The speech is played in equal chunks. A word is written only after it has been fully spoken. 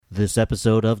This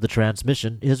episode of The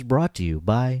Transmission is brought to you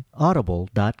by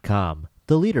Audible.com,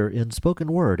 the leader in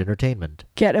spoken word entertainment.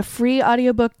 Get a free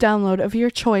audiobook download of your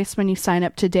choice when you sign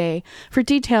up today. For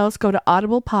details, go to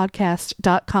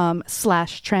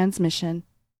audiblepodcast.com/transmission.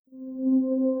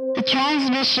 The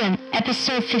Transmission,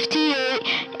 Episode 58,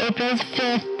 April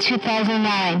 5th,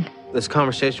 2009. This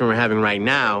conversation we're having right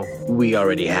now, we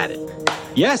already had it.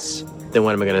 Yes. Then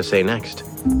what am I going to say next?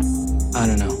 I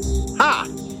don't know. Ha!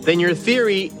 Then your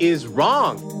theory is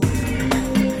wrong.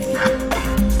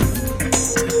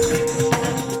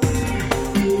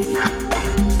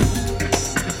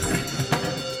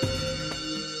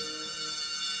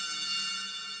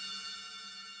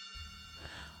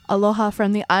 Aloha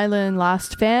from the island,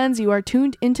 Lost fans. You are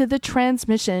tuned into The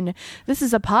Transmission. This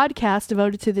is a podcast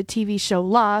devoted to the TV show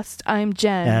Lost. I'm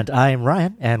Jen. And I'm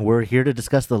Ryan, and we're here to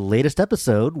discuss the latest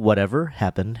episode, Whatever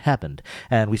Happened, Happened.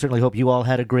 And we certainly hope you all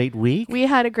had a great week. We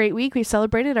had a great week. We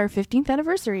celebrated our 15th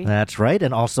anniversary. That's right.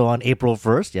 And also on April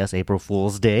 1st, yes, April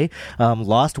Fool's Day,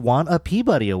 Lost won a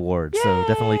Peabody Award. Yay! So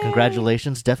definitely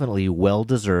congratulations. Definitely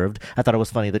well-deserved. I thought it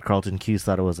was funny that Carlton Cuse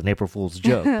thought it was an April Fool's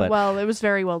joke. But Well, it was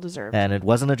very well-deserved. And it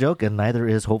wasn't a joke, and neither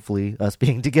is hopefully us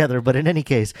being together. But in any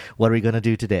case, what are we going to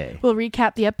do today? We'll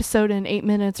recap the episode in 8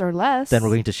 minutes or less. Then we're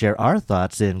going to share our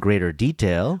thoughts in greater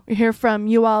detail. We hear from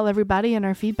you all, everybody, in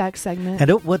our feedback segment. And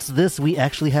oh, what's this? We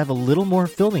actually have a little more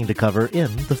filming to cover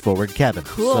in the forward cabin.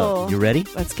 Cool. So, you ready?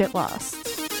 Let's get lost.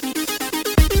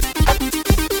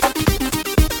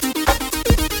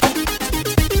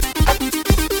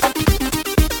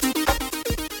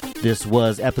 This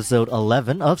was episode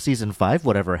 11 of season 5,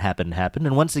 Whatever Happened, Happened.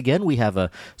 And once again, we have a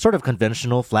sort of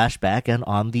conventional flashback and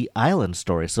on the island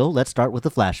story. So let's start with the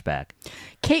flashback.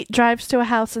 Kate drives to a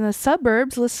house in the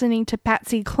suburbs listening to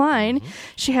Patsy Cline. Mm-hmm.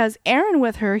 She has Aaron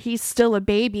with her. He's still a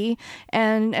baby.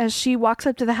 And as she walks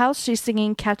up to the house, she's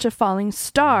singing Catch a Falling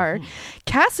Star. Mm-hmm.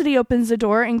 Cassidy opens the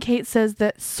door and Kate says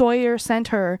that Sawyer sent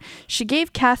her. She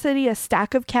gave Cassidy a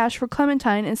stack of cash for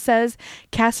Clementine and says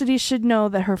Cassidy should know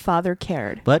that her father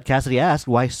cared. But Cassidy asked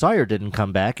why Sawyer didn't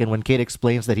come back, and when Kate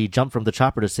explains that he jumped from the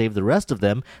chopper to save the rest of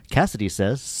them, Cassidy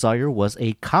says Sawyer was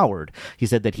a coward. He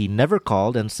said that he never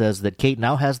called and says that Kate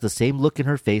now has the same look in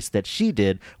her face that she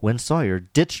did when Sawyer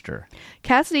ditched her.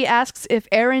 Cassidy asks if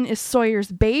Aaron is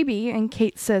Sawyer's baby, and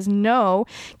Kate says no.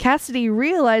 Cassidy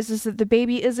realizes that the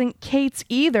baby isn't Kate's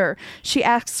either. She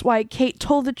asks why Kate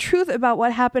told the truth about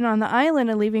what happened on the island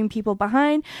and leaving people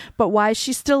behind, but why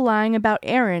she's still lying about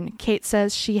Aaron. Kate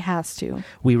says she has to.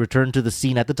 We return to the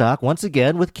scene at the dock once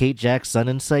again with Kate, Jack's son,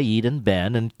 and Saeed and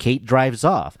Ben, and Kate drives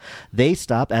off. They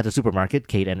stop at a supermarket,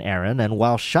 Kate and Aaron, and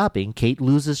while shopping, Kate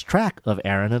loses track of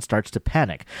Aaron and starts to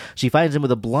panic. She finds him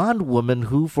with a blonde woman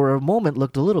who for a moment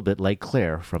looked a little bit like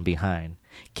Claire from behind.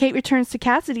 Kate returns to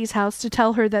Cassidy's house to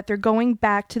tell her that they're going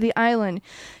back to the island.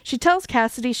 She tells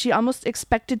Cassidy she almost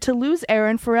expected to lose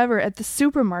Aaron forever at the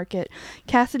supermarket.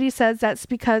 Cassidy says that's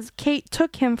because Kate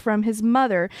took him from his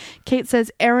mother. Kate says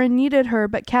Aaron needed her,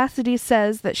 but Cassidy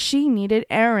says that she needed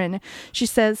Aaron. She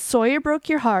says, Sawyer broke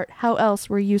your heart. How else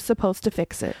were you supposed to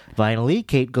fix it? Finally,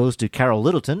 Kate goes to Carol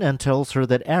Littleton and tells her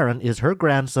that Aaron is her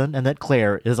grandson and that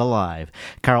Claire is alive.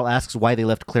 Carol asks why they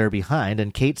left Claire behind,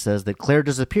 and Kate says that Claire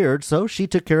disappeared, so she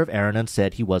took care of Aaron and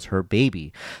said he was her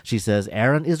baby. She says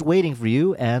Aaron is waiting for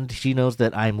you, and she knows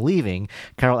that I'm leaving.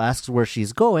 Carol asks where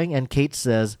she's going, and Kate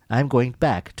says, I'm going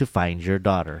back to find your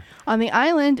daughter. On the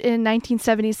island in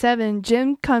 1977,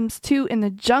 Jim comes to in the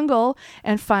jungle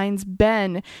and finds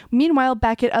Ben. Meanwhile,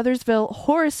 back at Othersville,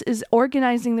 Horace is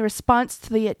organizing the response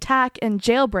to the attack and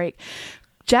jailbreak.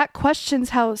 Jack questions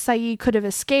how Saeed could have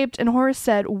escaped, and Horace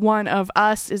said one of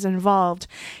us is involved.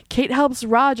 Kate helps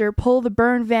Roger pull the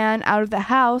burn van out of the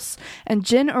house, and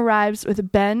Jin arrives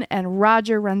with Ben, and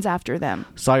Roger runs after them.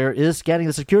 Sawyer is scanning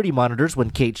the security monitors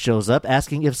when Kate shows up,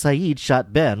 asking if Saeed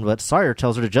shot Ben, but Sawyer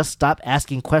tells her to just stop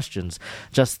asking questions.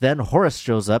 Just then, Horace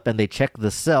shows up, and they check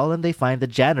the cell, and they find the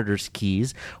janitor's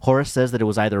keys. Horace says that it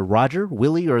was either Roger,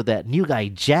 Willie, or that new guy,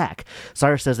 Jack.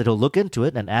 Sawyer says that he'll look into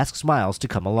it and asks Miles to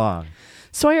come along.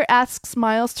 Sawyer asks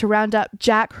Miles to round up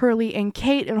Jack, Hurley, and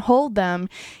Kate and hold them.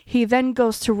 He then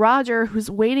goes to Roger,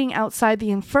 who's waiting outside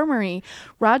the infirmary.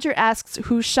 Roger asks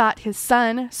who shot his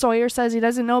son. Sawyer says he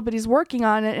doesn't know, but he's working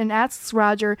on it, and asks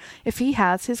Roger if he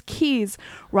has his keys.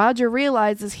 Roger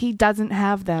realizes he doesn't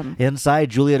have them. Inside,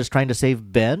 Juliet is trying to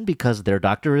save Ben because their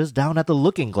doctor is down at the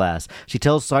looking glass. She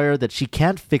tells Sawyer that she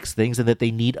can't fix things and that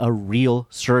they need a real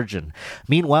surgeon.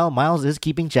 Meanwhile, Miles is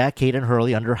keeping Jack, Kate, and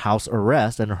Hurley under house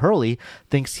arrest, and Hurley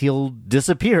thinks he'll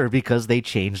disappear because they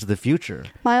changed the future.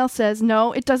 Miles says,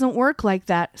 no, it doesn't work like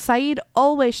that. Sayid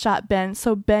always shot Ben,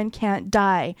 so Ben can't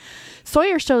die.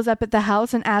 Sawyer shows up at the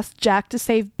house and asks Jack to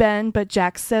save Ben, but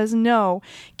Jack says no.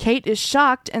 Kate is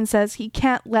shocked and says he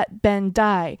can't let Ben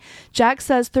die. Jack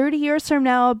says 30 years from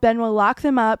now, Ben will lock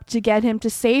them up to get him to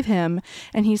save him,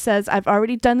 and he says, I've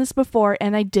already done this before,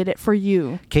 and I did it for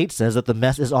you. Kate says that the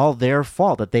mess is all their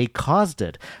fault, that they caused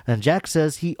it, and Jack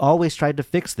says he always tried to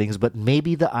fix things, but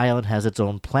maybe the island has its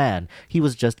own plan. He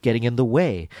was just getting in the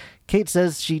way. Kate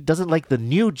says she doesn't like the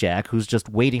new Jack, who's just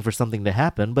waiting for something to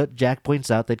happen, but Jack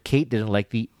points out that Kate didn't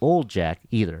like the old Jack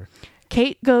either.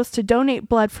 Kate goes to donate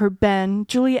blood for Ben.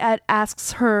 Juliet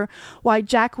asks her why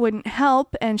Jack wouldn't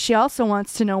help, and she also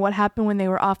wants to know what happened when they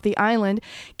were off the island.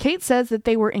 Kate says that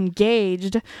they were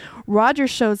engaged. Roger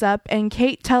shows up, and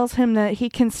Kate tells him that he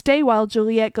can stay while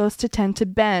Juliet goes to tend to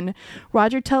Ben.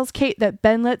 Roger tells Kate that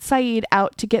Ben let Sayid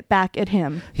out to get back at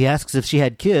him. He asks if she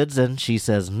had kids, and she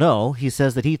says no. He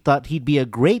says that he thought he'd be a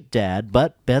great dad,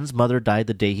 but Ben's mother died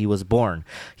the day he was born.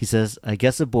 He says, I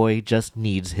guess a boy just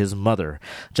needs his mother.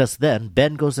 Just then,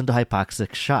 Ben goes into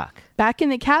hypoxic shock. Back in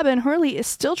the cabin, Hurley is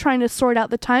still trying to sort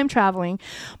out the time traveling.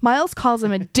 Miles calls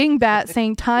him a dingbat,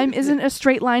 saying time isn't a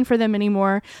straight line for them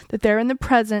anymore, that they're in the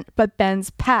present, but Ben's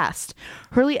past.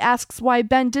 Hurley asks why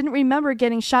Ben didn't remember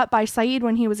getting shot by Sayid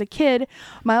when he was a kid.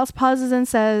 Miles pauses and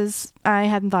says, I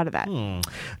hadn't thought of that.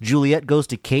 Juliet goes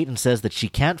to Kate and says that she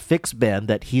can't fix Ben,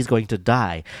 that he's going to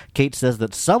die. Kate says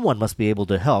that someone must be able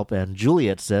to help, and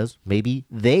Juliet says maybe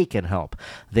they can help,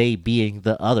 they being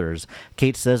the others.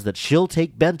 Kate says that she'll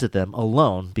take Ben to them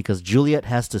alone because Juliet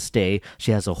has to stay.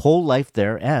 She has a whole life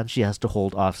there, and she has to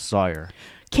hold off Sawyer.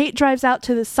 Kate drives out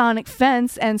to the sonic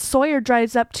fence, and Sawyer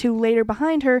drives up to later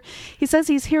behind her. He says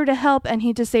he's here to help, and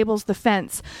he disables the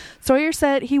fence. Sawyer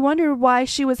said he wondered why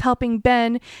she was helping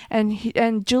Ben,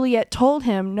 and Juliet told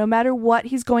him no matter what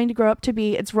he's going to grow up to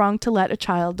be, it's wrong to let a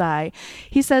child die.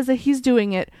 He says that he's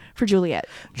doing it for Juliet.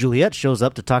 Juliet shows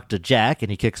up to talk to Jack, and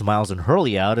he kicks Miles and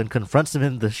Hurley out and confronts him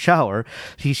in the shower.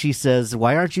 She says,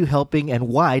 why aren't you helping, and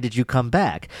why did you come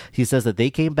back? He says that they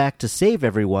came back to save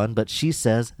everyone, but she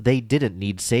says they didn't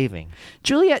need saving.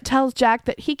 Juliet tells Jack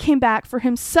that he came back for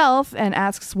himself and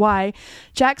asks why.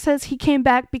 Jack says he came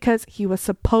back because he was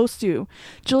supposed to.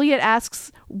 Juliet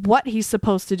asks what he's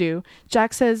supposed to do.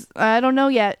 Jack says, I don't know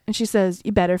yet, and she says,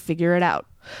 you better figure it out.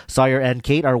 Sawyer and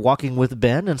Kate are walking with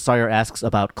Ben, and Sawyer asks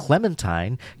about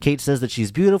Clementine. Kate says that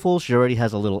she's beautiful, she already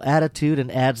has a little attitude,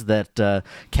 and adds that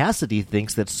Cassidy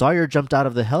thinks that Sawyer jumped out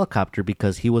of the helicopter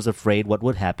because he was afraid what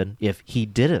would happen if he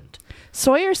didn't.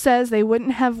 Sawyer says they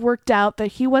wouldn't have worked out,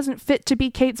 that he wasn't fit to be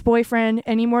Kate's boyfriend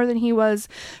any more than he was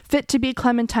fit to be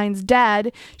Clementine's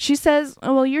dad. She says,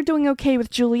 well, you're doing okay with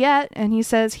Juliet, and he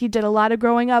says he did a lot of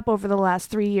growing up over the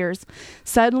last 3 years.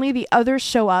 Suddenly, the others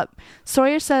show up.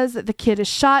 Sawyer says that the kid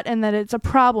is shot and that it's a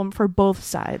problem for both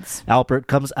sides. Alpert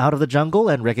comes out of the jungle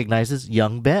and recognizes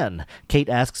young Ben. Kate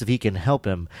asks if he can help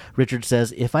him. Richard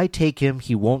says, if I take him,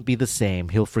 he won't be the same.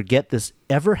 He'll forget this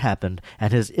ever happened,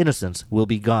 and his innocence will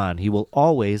be gone. He will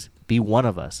always be one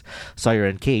of us. Sawyer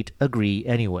and Kate agree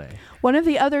anyway. One of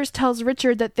the others tells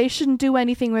Richard that they shouldn't do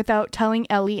anything without telling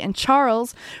Ellie and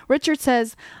Charles. Richard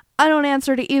says, I don't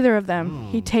answer to either of them.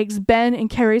 He takes Ben and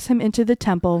carries him into the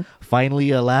temple. Finally,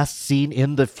 a last scene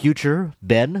in the future.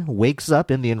 Ben wakes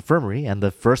up in the infirmary, and the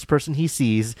first person he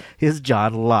sees is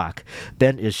John Locke.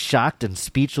 Ben is shocked and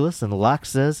speechless, and Locke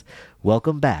says,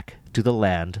 welcome back to the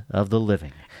land of the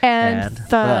living. And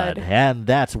thud. And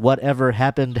that's whatever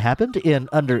happened in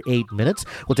under 8 minutes.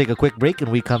 We'll take a quick break, and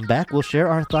when we come back, we'll share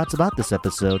our thoughts about this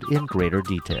episode in greater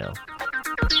detail.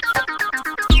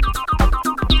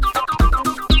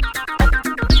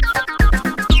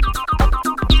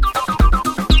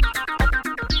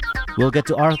 We'll get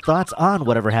to our thoughts on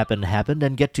whatever happened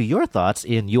and get to your thoughts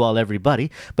in You All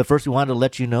Everybody. But first, we wanted to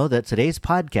let you know that today's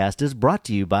podcast is brought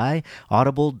to you by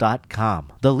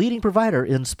Audible.com, the leading provider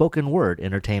in spoken word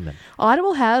entertainment.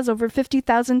 Audible has over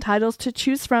 50,000 titles to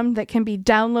choose from that can be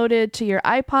downloaded to your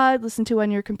iPod, listened to on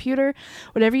your computer,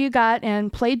 whatever you got,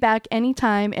 and played back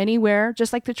anytime, anywhere,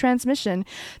 just like the transmission.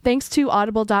 Thanks to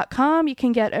Audible.com, you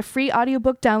can get a free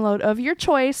audiobook download of your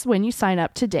choice when you sign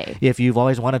up today. If you've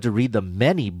always wanted to read the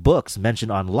many books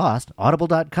mentioned on Lost,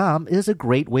 Audible.com is a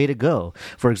great way to go.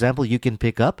 For example, you can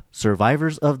pick up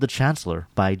Survivors of the Chancellor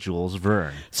by Jules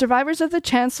Verne. Survivors of the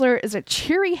Chancellor is a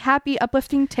cheery, happy,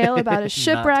 uplifting tale about a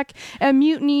shipwreck, a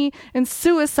mutiny, and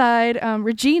suicide.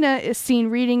 Regina is seen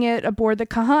reading it aboard the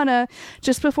Kahana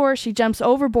just before she jumps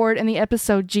overboard in the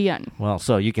episode Jian. Well,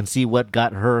 so you can see what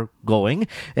got her going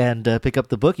and pick up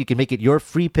the book. You can make it your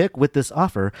free pick with this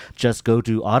offer. Just go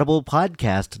to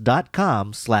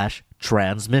audiblepodcast.com/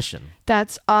 transmission.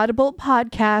 That's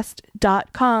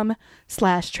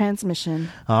audiblepodcast.com/transmission.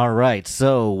 All right,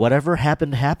 so whatever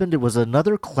happened. It was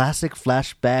another classic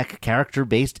flashback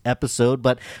character-based episode,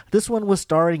 but this one was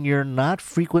starring your not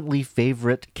frequently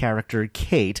favorite character,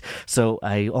 Kate. So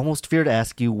I almost fear to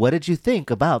ask you, what did you think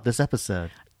about this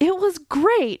episode? It was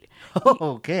great.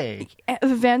 Okay.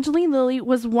 Evangeline Lilly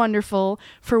was wonderful.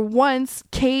 For once,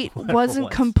 Kate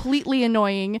wasn't completely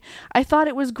annoying. I thought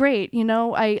it was great. You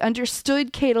know, I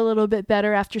understood Kate a little bit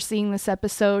better after seeing this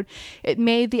episode. It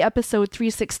made the episode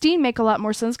 316 make a lot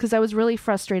more sense because I was really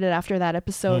frustrated after that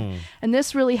episode. And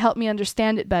this really helped me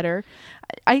understand it better.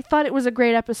 I thought it was a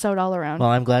great episode all around. Well,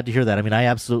 I'm glad to hear that. I mean, I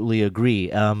absolutely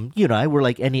agree. You know, we're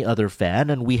like any other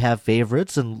fan, and we have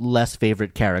favorites and less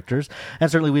favorite characters. And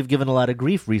certainly we've given a lot of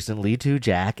grief recently to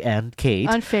Jack and Kate.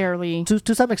 Unfairly.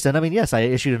 To some extent. I mean, yes, I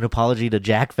issued an apology to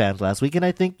Jack fans last week, and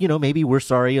I think, you know, maybe we're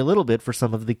sorry a little bit for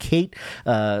some of the Kate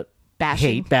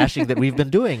bashing that we've been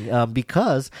doing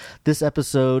because this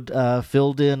episode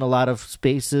filled in a lot of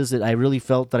spaces. I really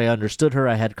felt that I understood her.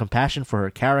 I had compassion for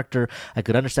her character. I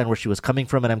could understand where she was coming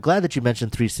from, and I'm glad that you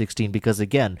mentioned 316 because,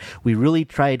 again, we really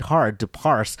tried hard to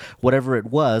parse whatever it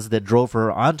was that drove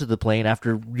her onto the plane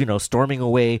after, you know, storming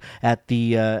away at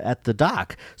the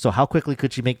dock. So how quickly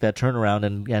could she make that turnaround,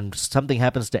 and something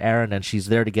happens to Aaron and she's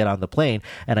there to get on the plane,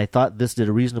 and I thought this did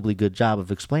a reasonably good job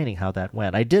of explaining how that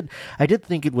went. I did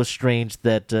think it was strange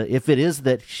that if it is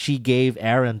that she gave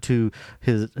Aaron to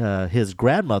his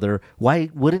grandmother, why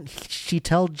wouldn't she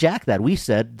tell Jack that? We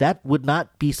said that would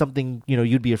not be something, you know,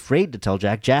 you'd be afraid to tell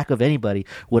Jack. Jack, of anybody,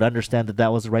 would understand that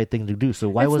that was the right thing to do. So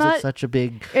why was it such a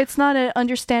big... It's not an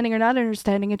understanding or not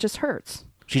understanding. It just hurts.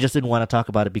 She just didn't want to talk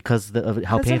about it because of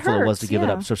how painful it was to give it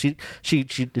up. So she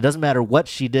it doesn't matter what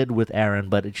she did with Aaron,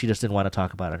 but she just didn't want to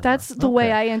talk about it anymore. That's the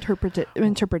way I interpreted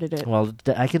it. Well,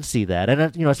 I can see that.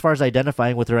 And, you know, as far as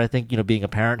identifying with her, I think, you know, being a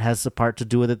parent has a part to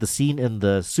do with it. The scene in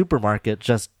the supermarket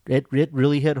it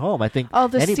really hit home. I think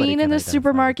the scene in the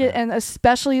supermarket, and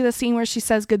especially the scene where she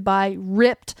says goodbye,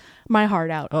 ripped my heart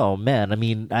out. Oh man, I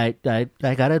mean, I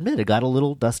gotta admit, it got a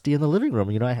little dusty in the living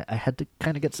room. You know, I had to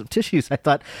kind of get some tissues. I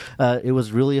thought it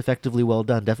was really effectively well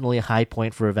done. Definitely a high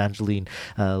point for Evangeline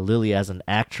Lilly as an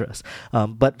actress.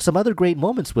 But some other great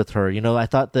moments with her. You know, I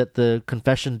thought that the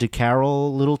confession to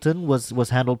Carol Littleton was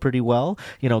handled pretty well.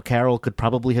 You know, Carol could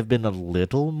probably have been a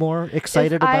little more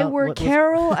excited about. If I were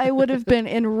Carol, I would have been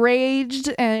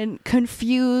enraged and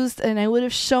confused, and I would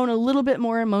have shown a little bit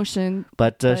more emotion.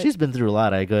 But she's been through a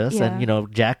lot, I guess. Yeah. And, you know,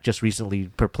 Jack just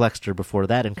recently perplexed her before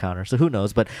that encounter, so who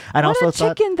knows? But I also thought...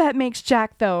 What a chicken that makes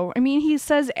Jack, though. I mean, he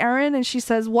says Aaron, and she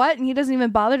says what? And he doesn't even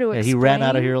bother to explain. He ran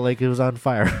out of here like it was on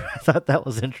fire. I thought that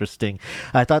was interesting.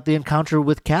 I thought the encounter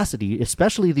with Cassidy,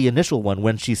 especially the initial one,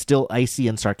 when she's still icy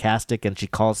and sarcastic and she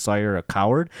calls Sawyer a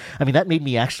coward, I mean, that made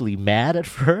me actually mad at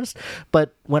first.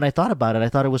 But when I thought about it, I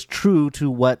thought it was true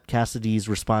to what Cassidy's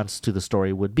response to the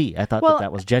story would be. I thought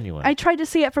that was genuine. I tried to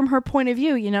see it from her point of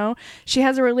view, you know. She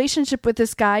has a relationship with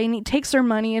this guy, and he takes her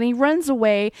money, and he runs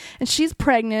away, and she's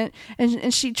pregnant,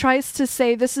 and she tries to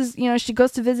say this is, you know, she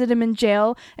goes to visit him in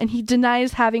jail, and he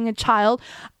denies having a child.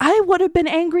 I would have been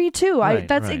angry too.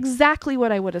 That's exactly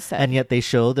what I would have said. And yet they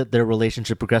show that their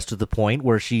relationship progressed to the point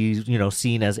where she's, you know,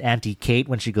 seen as Auntie Kate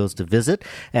when she goes to visit,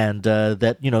 and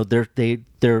that, you know,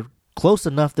 they're close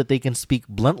enough that they can speak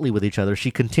bluntly with each other.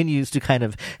 She continues to kind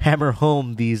of hammer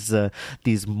home these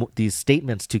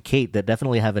statements to Kate that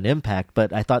definitely have an impact.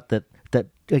 But I thought that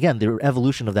again, the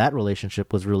evolution of that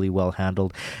relationship was really well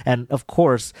handled. And of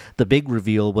course, the big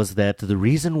reveal was that the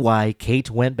reason why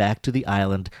Kate went back to the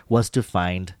island was to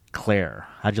find Claire.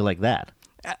 How'd you like that?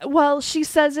 Well, she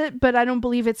says it, but I don't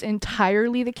believe it's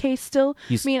entirely the case still.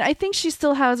 I mean, I think she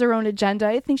still has her own agenda.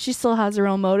 I think she still has her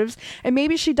own motives. And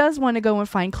maybe she does want to go and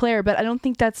find Claire, but I don't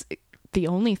think that's the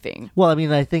only thing. Well, I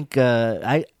mean, I think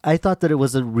I thought that it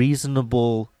was a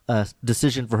reasonable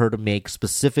decision for her to make,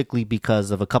 specifically because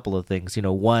of a couple of things. You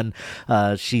know, one,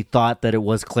 she thought that it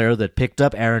was Claire that picked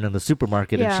up Aaron in the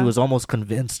supermarket, and she was almost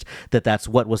convinced that that's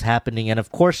what was happening. And of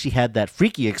course, she had that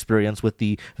freaky experience with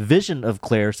the vision of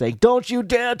Claire saying, "Don't you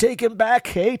dare take him back,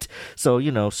 Kate." So,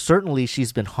 you know, certainly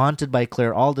she's been haunted by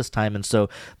Claire all this time. And so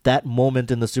that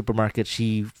moment in the supermarket,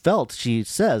 she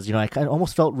says, you know, I kind of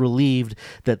almost felt relieved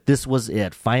that this was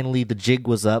it. Finally, the jig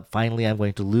was up. Finally, I'm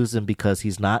going to lose him because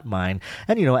he's not mine.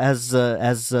 And, you know,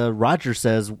 as Roger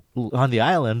says on the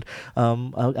island,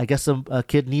 I guess a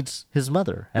kid needs his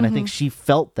mother, and I think she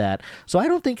felt that. So I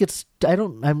don't think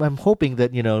I'm hoping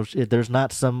that, there's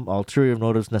not some ulterior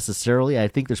motives necessarily. I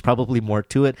think there's probably more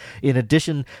to it. In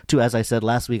addition to, as I said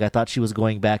last week, I thought she was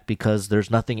going back because there's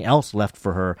nothing else left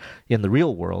for her in the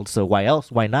real world. So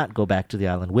why not go back to the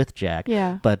island with Jack?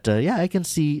 Yeah. But I can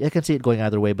see it going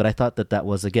either way. But I thought that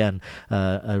was again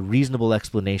a reasonable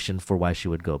explanation for why she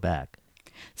would go back.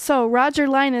 So Roger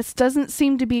Linus doesn't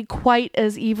seem to be quite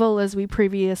as evil as we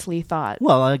previously thought.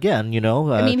 Well, again,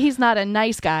 I mean, he's not a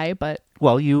nice guy, but...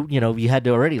 Well, you had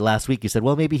to already last week. You said,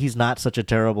 well, maybe he's not such a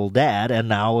terrible dad, and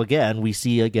now again we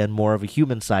see more of a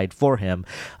human side for him.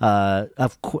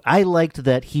 I liked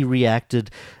that he reacted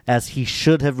as he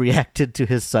should have reacted to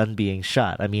his son being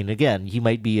shot. I mean, again, he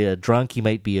might be a drunk, he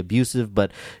might be abusive,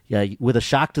 but with a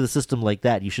shock to the system like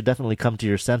that, you should definitely come to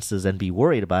your senses and be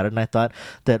worried about it. And I thought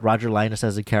that Roger Linus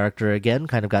as a character again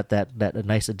kind of got that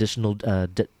nice additional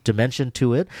dimension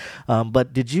to it.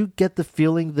 But did you get the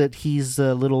feeling that he's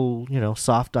a little,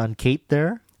 soft on Kate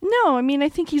there? No, I mean, I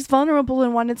think he's vulnerable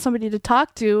and wanted somebody to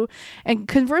talk to. And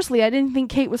conversely, I didn't think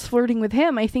Kate was flirting with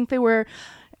him. I think they were,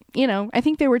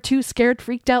 two scared,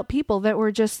 freaked out people that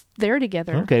were just there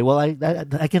together. Okay, well,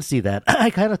 I can see that. I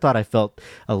kind of thought I felt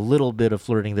a little bit of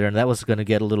flirting there, and that was going to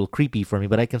get a little creepy for me,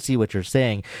 but I can see what you're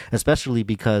saying, especially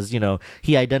because,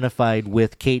 he identified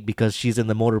with Kate because she's in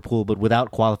the motor pool, but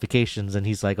without qualifications, and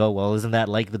he's like, oh, well, isn't that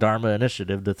like the Dharma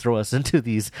Initiative to throw us into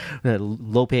these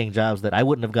low-paying jobs that I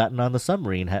wouldn't have gotten on the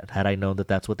submarine had I known that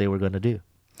that's what they were going to do?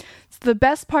 The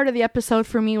best part of the episode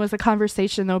for me was a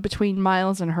conversation, though, between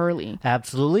Miles and Hurley.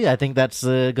 Absolutely. I think that's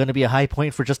going to be a high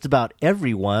point for just about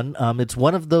everyone. It's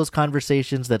one of those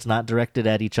conversations that's not directed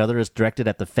at each other. It's directed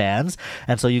at the fans.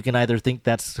 And so you can either think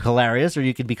that's hilarious or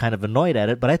you can be kind of annoyed at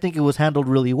it. But I think it was handled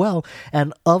really well.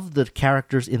 And of the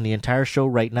characters in the entire show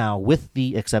right now, with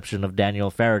the exception of Daniel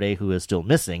Faraday, who is still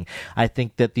missing, I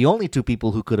think that the only two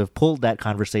people who could have pulled that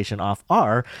conversation off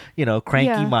are,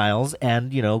 cranky Miles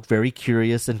and, very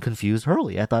curious and confused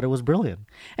Hurley. I thought it was brilliant.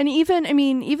 And even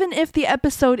if the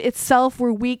episode itself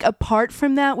were weak apart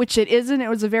from that, which it isn't, it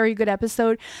was a very good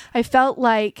episode, I felt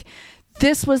like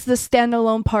this was the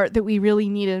standalone part that we really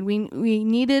needed. We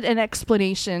needed an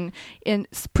explanation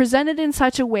presented in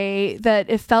such a way that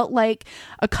it felt like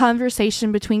a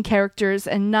conversation between characters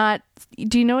and not...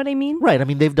 Do you know what I mean? Right. I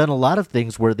mean, they've done a lot of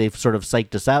things where they've sort of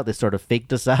psyched us out. They sort of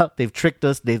faked us out. They've tricked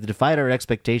us. They've defied our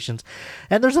expectations.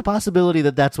 And there's a possibility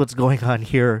that that's what's going on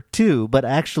here, too. But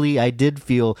actually, I did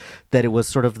feel that it was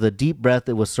sort of the deep breath.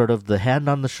 It was sort of the hand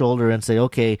on the shoulder and say,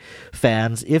 okay,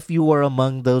 fans, if you are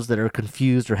among those that are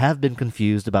confused or have been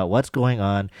confused about what's going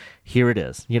on, here it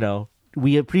is.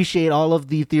 We appreciate all of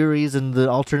the theories and the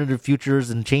alternative futures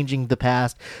and changing the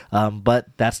past, but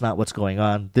that's not what's going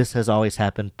on. This has always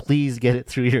happened. Please get it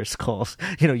through your skulls.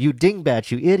 You dingbat,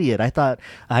 you idiot. I thought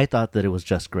that it was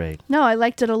just great. No, I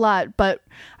liked it a lot, but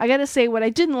I gotta say what I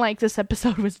didn't like this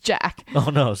episode was Jack. Oh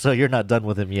no, so you're not done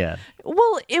with him yet.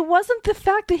 Well, it wasn't the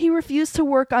fact that he refused to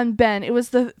work on Ben. It was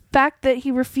the fact that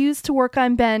he refused to work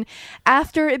on Ben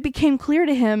after it became clear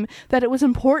to him that it was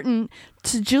important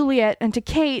to Juliet and to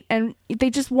Kate, and they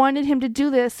just wanted him to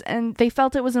do this, and they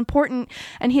felt it was important,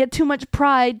 and he had too much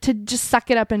pride to just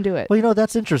suck it up and do it. Well,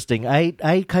 that's interesting. I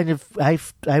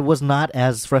was not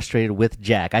as frustrated with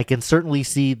Jack. I can certainly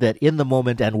see that in the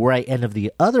moment, and where I end of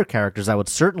the other characters, I would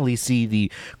certainly see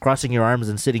the crossing your arms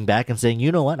and sitting back and saying,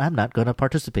 you know what, I'm not going to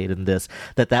participate in this,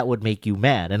 that would make you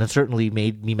mad. And it certainly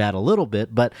made me mad a little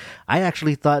bit, but I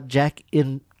actually thought Jack,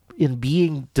 in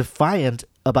being defiant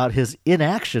about his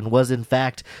inaction, was in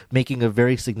fact making a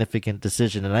very significant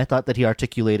decision, and I thought that he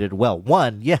articulated well.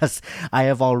 One, yes, I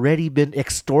have already been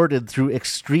extorted through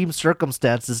extreme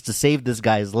circumstances to save this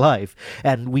guy's life,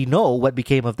 and we know what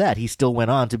became of that. He still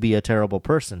went on to be a terrible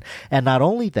person. And not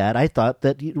only that, I thought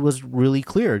that it was really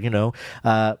clear,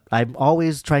 I'm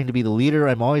always trying to be the leader,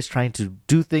 I'm always trying to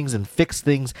do things and fix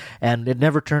things, and it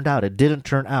never turned out. It didn't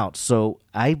turn out. So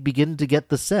I begin to get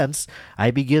the sense,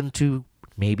 I begin to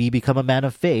maybe become a man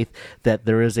of faith, that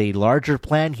there is a larger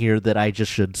plan here that I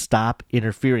just should stop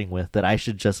interfering with, that I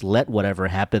should just let whatever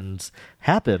happens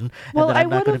happen, and that I'm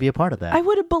not going to be a part of that. I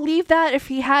would have believed that if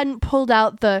he hadn't pulled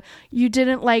out the "you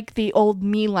didn't like the old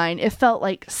me" line. It felt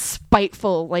like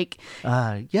spiteful, like...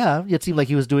 Yeah, it seemed like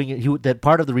he was doing it. That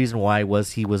part of the reason why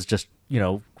was he was just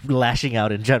lashing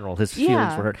out in general, his feelings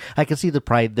Yeah. for her. I can see the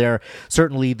pride there.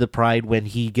 Certainly the pride when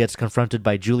he gets confronted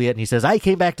by Juliet and he says, I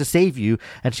came back to save you.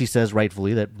 And she says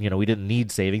rightfully that, we didn't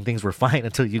need saving. Things were fine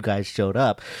until you guys showed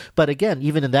up. But again,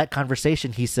 even in that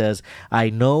conversation, he says,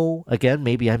 I know, again,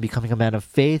 maybe I'm becoming a man of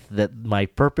faith, that my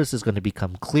purpose is going to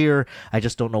become clear. I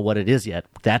just don't know what it is yet.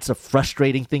 That's a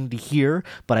frustrating thing to hear,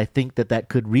 but I think that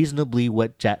could reasonably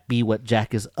be what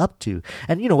Jack is up to.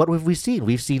 And what have we seen?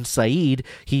 We've seen Saeed.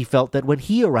 He felt that when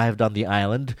he arrived on the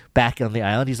island, back on the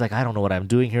island, he's like, I don't know what I'm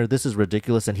doing here. This is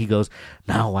ridiculous. And he goes,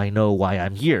 now I know why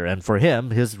I'm here. And for him,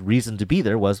 his reason to be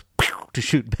there was to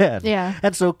shoot Ben. Yeah.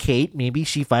 And so Kate, maybe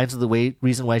she finds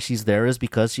reason why she's there is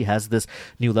because she has this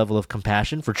new level of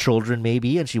compassion for children,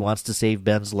 maybe, and she wants to save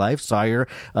Ben's life. Sawyer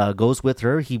goes with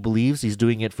her. He believes he's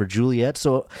doing it for Juliet.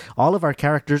 So all of our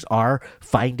characters are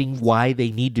finding why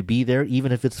they need to be there,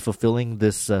 even if it's fulfilling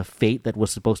this fate that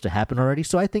was supposed to happen already.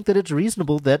 So I think that it's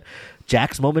reasonable that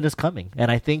Jack's moment is coming. And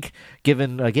I think,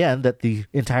 given, again, that the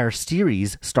entire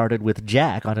series started with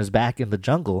Jack on his back in the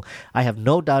jungle, I have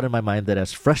no doubt in my mind that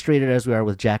as frustrated as we are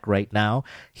with Jack right now,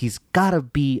 he's got to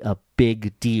be a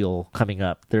big deal coming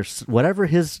up. There's whatever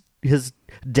his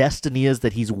destiny is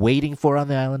that he's waiting for on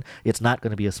the island, it's not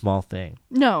going to be a small thing.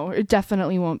 No, it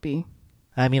definitely won't be.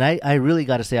 I mean, I really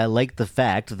got to say I like the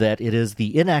fact that it is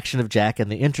the inaction of Jack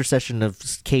and the intercession of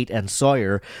Kate and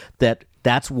Sawyer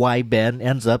that's why Ben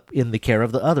ends up in the care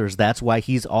of the others. That's why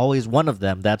he's always one of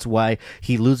them. That's why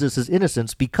he loses his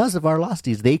innocence, because of our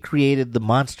Losties. They created the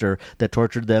monster that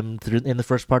tortured them in the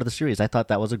first part of the series. I thought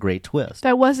that was a great twist.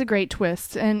 That was a great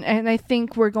twist, and I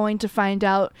think we're going to find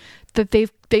out that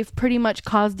they've pretty much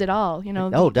caused it all.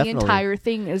 The entire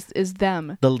thing is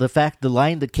them. The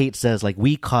line that Kate says, like,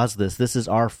 we caused this is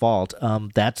our fault,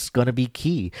 that's going to be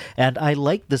key. And I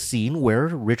like the scene where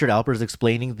Richard Alpert is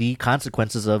explaining the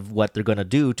consequences of what they're going to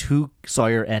do to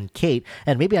Sawyer and Kate.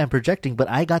 And maybe I'm projecting, but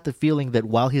I got the feeling that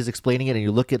while he's explaining it and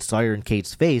you look at Sawyer and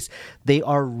Kate's face, they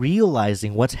are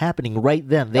realizing what's happening right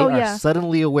then. They are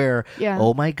suddenly aware,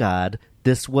 oh my God,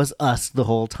 this was us the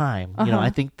whole time. I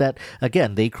think that,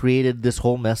 again, they created this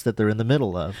whole mess that they're in the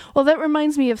middle of. Well, that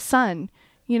reminds me of Sun.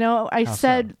 I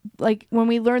said, like, when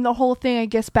we learned the whole thing, I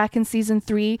guess back in season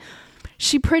 3,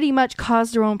 she pretty much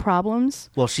caused her own problems.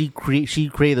 Well, she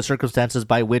created the circumstances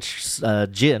by which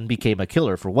Jin became a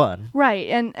killer, for one. Right,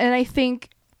 and I think,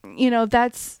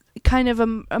 that's kind of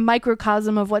a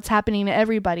microcosm of what's happening to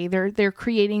everybody. They're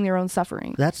creating their own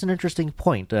suffering. That's an interesting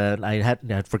point. I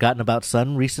had forgotten about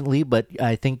Sun recently, but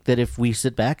I think that if we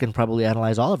sit back and probably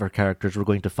analyze all of our characters, we're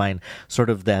going to find sort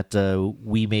of that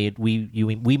we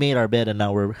made our bed and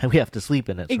now we have to sleep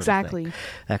in it. Exactly.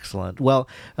 Excellent. Well,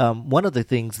 one of the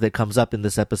things that comes up in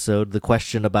this episode, the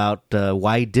question about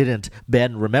why didn't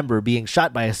Ben remember being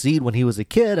shot by a seed when he was a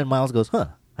kid, and Miles goes,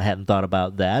 I hadn't thought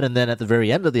about that. And then at the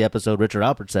very end of the episode, Richard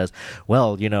Alpert says,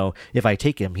 well, if I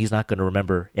take him, he's not going to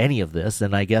remember any of this.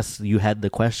 And I guess you had the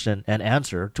question and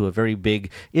answer to a very big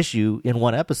issue in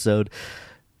one episode.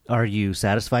 Are you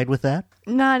satisfied with that?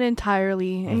 Not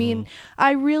entirely. I mean,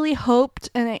 I really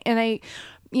hoped, and I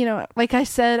like I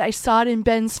said, I saw it in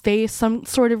Ben's face, some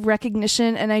sort of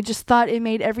recognition, and I just thought it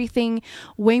made everything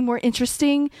way more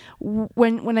interesting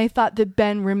when I thought that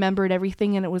Ben remembered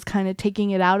everything and it was kind of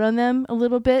taking it out on them a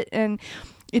little bit, and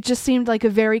it just seemed like a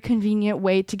very convenient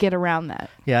way to get around that.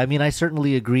 Yeah, I mean, I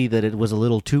certainly agree that it was a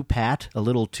little too pat, a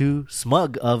little too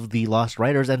smug of the Lost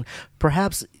writers, and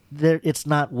perhaps it's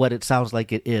not what it sounds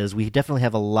like it is. We definitely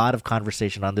have a lot of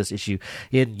conversation on this issue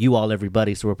in You All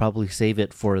Everybody, so we'll probably save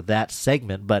it for that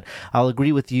segment. But I'll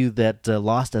agree with you that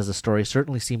Lost as a story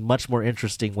certainly seemed much more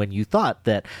interesting when you thought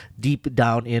that deep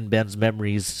down in Ben's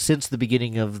memories, since the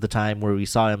beginning of the time where we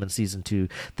saw him in season 2,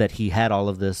 that he had all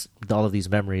of these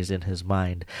memories in his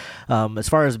mind. As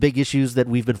far as big issues that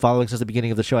we've been following since the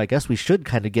beginning of the show, I guess we should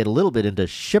kind of get a little bit into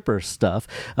shipper stuff.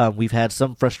 We've had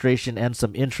some frustration and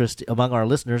some interest among our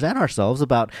listeners and ourselves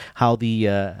about how the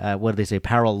what do they say,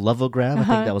 parallelogram? I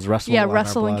think that was Russell. Yeah, on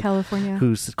Russell our blog, in California,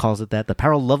 who calls it that. The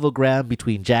parallelogram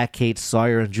between Jack, Kate,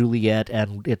 Sawyer, and Juliet,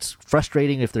 and it's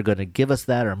frustrating if they're going to give us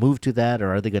that or move to that,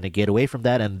 or are they going to get away from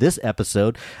that? And this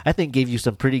episode, I think, gave you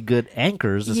some pretty good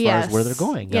anchors as far as where they're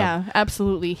going. Yeah,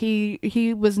 absolutely.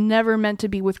 He was never meant to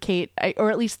be with Kate, or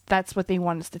at least that's what they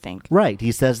want us to think. Right.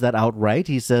 He says that outright.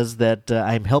 He says that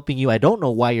I'm helping you. I don't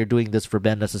know why you're doing this for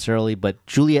Ben necessarily, but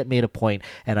Juliet made a point,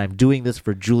 and I'm doing this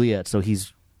for Juliet. So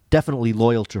he's definitely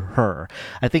loyal to her.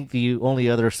 I think the only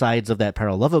other sides of that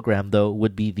parallelogram, though,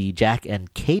 would be the Jack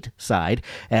and Kate side,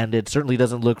 and it certainly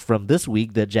doesn't look from this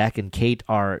week that Jack and Kate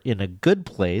are in a good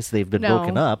place. They've been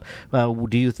broken up.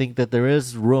 Do you think that there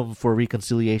is room for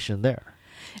reconciliation there?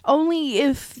 Only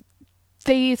if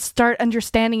they start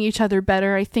understanding each other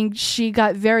better. I think she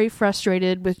got very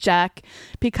frustrated with Jack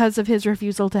because of his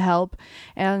refusal to help.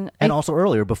 And also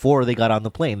earlier, before they got on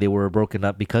the plane, they were broken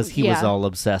up because he was Yeah. all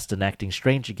obsessed and acting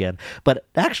strange again. But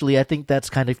actually, I think that's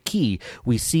kind of key.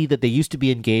 We see that they used to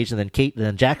be engaged, and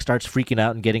then Jack starts freaking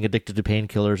out and getting addicted to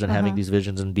painkillers and having these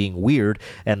visions and being weird,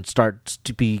 and starts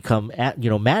to become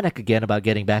manic again about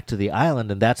getting back to the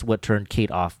island, and that's what turned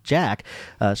Kate off Jack.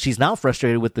 She's now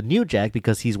frustrated with the new Jack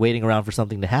because he's waiting around for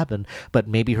something to happen, but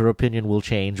maybe her opinion will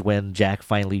change when Jack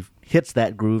finally hits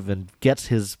that groove and gets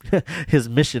his his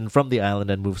mission from the island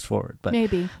and moves forward. But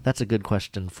Maybe. that's a good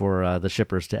question for the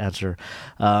shippers to answer.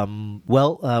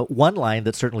 One line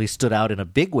that certainly stood out in a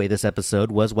big way this episode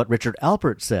was what Richard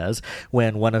Alpert says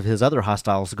when one of his other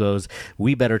hostiles goes,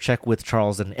 "We better check with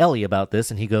Charles and Ellie about this,"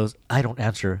 and he goes, "I don't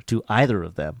answer to either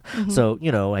of them." So,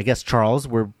 I guess Charles,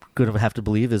 we're going to have to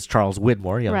believe, is Charles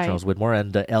Widmore, young Right. Charles Widmore,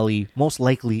 and Ellie, most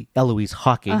likely Eloise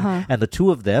Hawking. And the two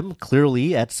of them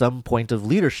clearly at some point of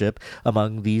leadership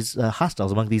among these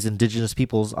hostiles, among these indigenous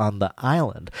peoples on the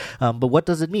island. But what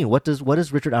does it mean? What does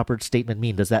Richard Alpert's statement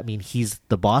mean? Does that mean he's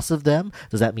the boss of them?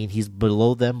 Does that mean he's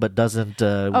below them but doesn't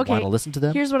want to listen to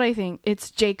them? Here's what I think. It's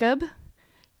Jacob,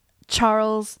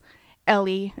 Charles,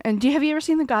 Ellie, and have you ever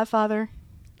seen The Godfather?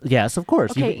 Yes, of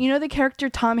course. Okay, you know the character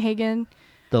Tom Hagen?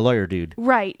 The lawyer dude.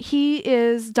 Right. He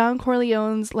is Don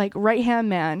Corleone's right-hand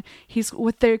man. He's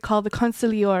what they call the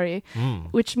consigliere,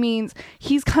 which means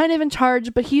he's kind of in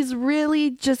charge, but he's really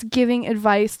just giving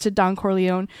advice to Don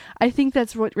Corleone. I think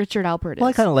that's what Richard Alpert is. Well,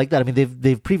 I kind of like that. I mean,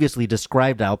 they've previously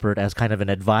described Alpert as kind of an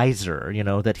advisor,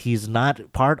 that he's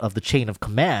not part of the chain of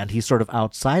command. He's sort of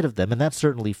outside of them, and that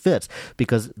certainly fits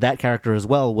because that character as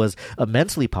well was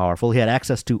immensely powerful. He had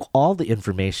access to all the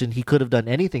information. He could have done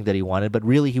anything that he wanted, but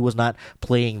really he was not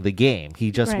playing the game. He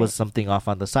just was something off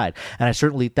on the side. And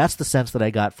that's the sense that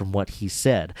I got from what he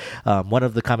said. One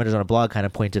of the commenters on a blog kind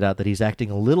of pointed out that he's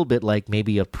acting a little bit like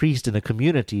maybe a priest in a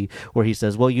community where he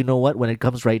says, well, you know what? When it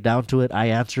comes right down to it, I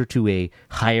answer to a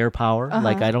higher power.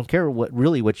 Like, I don't care what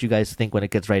you guys think when it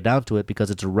gets right down to it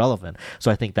because it's irrelevant. So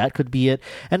I think that could be it.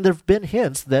 And there have been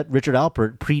hints that Richard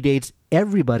Alpert predates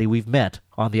everybody we've met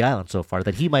on the island so far,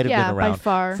 that he might have been by around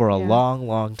far, for a long,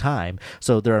 long time.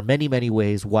 So there are many, many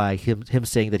ways why him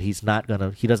saying that he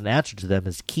doesn't answer to them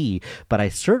is key. But I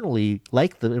certainly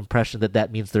like the impression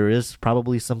that means there is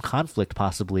probably some conflict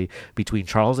possibly between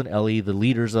Charles and Ellie, the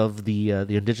leaders of the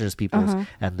indigenous peoples,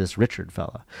 and this Richard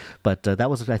fella. But that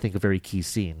was, I think, a very key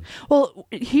scene. Well,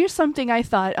 here's something I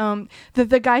thought.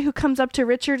 The guy who comes up to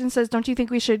Richard and says, don't you think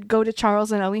we should go to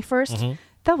Charles and Ellie first?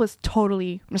 That was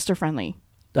totally Mr. Friendly.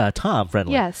 Tom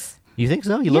Friendly. Yes. You think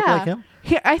so? He looked like him?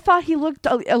 I thought he looked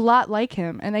a lot like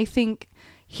him, and I think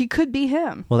he could be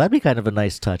him. Well, that'd be kind of a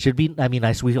nice touch. It'd be,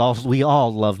 nice. We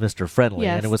all love Mr. Friendly,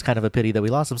 Yes. and it was kind of a pity that we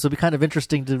lost him. So it'd be kind of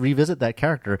interesting to revisit that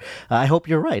character. I hope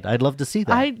you're right. I'd love to see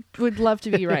that. I would love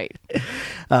to be right.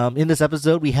 In this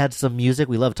episode, we had some music.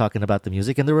 We love talking about the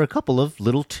music, and there were a couple of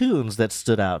little tunes that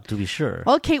stood out, to be sure.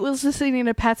 Well, Kate was listening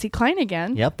to Patsy Cline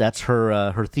again. Yep, that's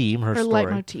her theme, her story.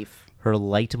 Leitmotif. Her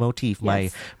leitmotif,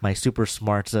 Yes. my super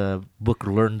smart book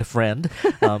learned friend,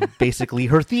 basically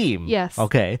her theme. Yes.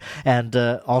 Okay. And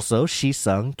also she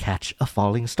sung Catch a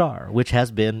Falling Star, which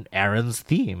has been Aaron's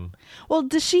theme. Well,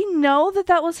 does she know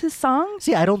that was his song?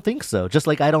 See, I don't think so. Just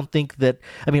like I don't think that,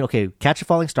 Catch a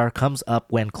Falling Star comes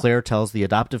up when Claire tells the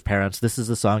adoptive parents, this is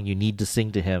the song you need to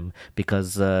sing to him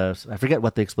because I forget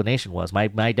what the explanation was.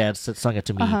 My dad sung it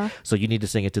to me, so you need to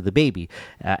sing it to the baby.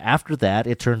 After that,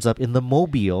 it turns up in the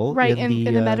Mobile. Right, in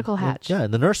the medical hatch.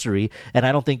 In the nursery. And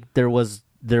I don't think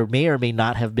there may or may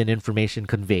not have been information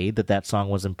conveyed that song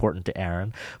was important to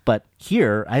Aaron. But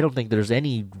here, I don't think there's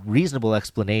any reasonable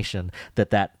explanation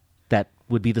that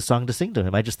would be the song to sing to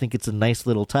him. I just think it's a nice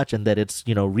little touch, and that it's,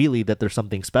 really that there's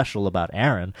something special about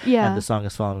Aaron, and the song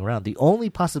is following around. The only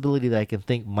possibility that I can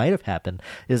think might have happened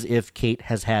is if Kate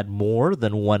has had more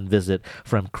than one visit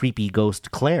from creepy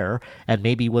ghost Claire, and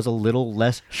maybe was a little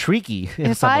less shrieky.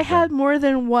 If I had more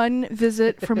than one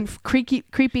visit from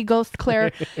creepy ghost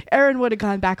Claire, Aaron would have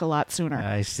gone back a lot sooner.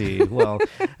 I see. Well,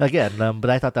 again, but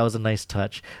I thought that was a nice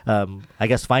touch. I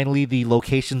guess finally the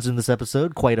locations in this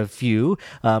episode, quite a few.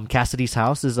 Cassidy's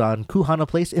house is on Kuhana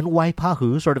Place in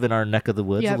Waipahu, sort of in our neck of the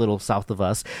woods, a little south of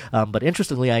us. But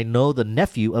interestingly, I know the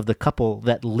nephew of the couple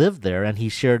that lived there, and he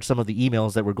shared some of the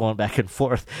emails that were going back and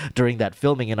forth during that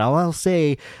filming. And I'll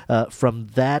say from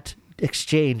that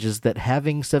exchange is that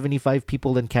having 75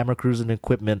 people and camera crews and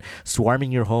equipment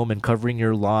swarming your home and covering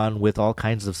your lawn with all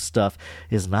kinds of stuff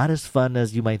is not as fun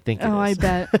as you might think it is. I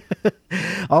bet.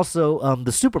 Also,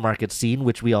 the supermarket scene,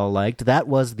 which we all liked, that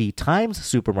was the Times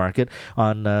supermarket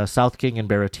on South King and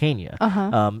Baratania.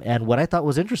 And what I thought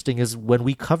was interesting is when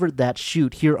we covered that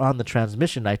shoot here on the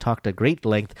transmission, I talked at great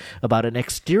length about an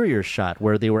exterior shot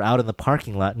where they were out in the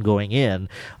parking lot and going in.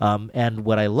 And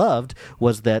what I loved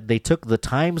was that they took the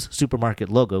Times supermarket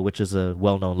logo, which is a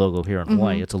well-known logo here in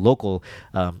Hawaii. It's a local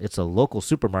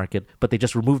supermarket, but they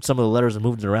just removed some of the letters and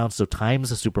moved it around, so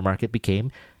Times supermarket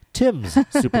became Tim's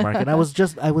supermarket. I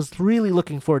was really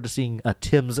looking forward to seeing a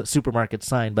Tim's supermarket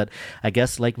sign, but I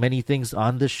guess like many things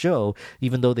on this show,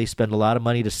 even though they spend a lot of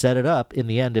money to set it up, in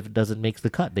the end, if it doesn't make the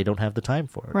cut, they don't have the time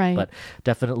for it. Right. But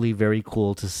definitely very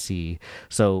cool to see.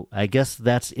 So I guess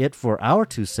that's it for our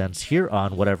 2 cents here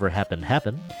on Whatever Happened,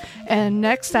 Happened. And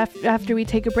next, after we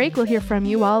take a break, we'll hear from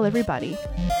you all, everybody.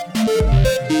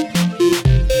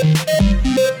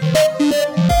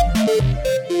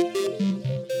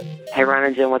 Hey, Ron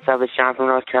and Jim, what's up? It's John from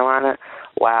North Carolina.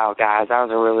 Wow, guys, that was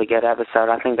a really good episode.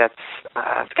 I think that's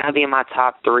it's got to be in my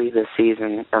top 3 this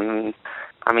season.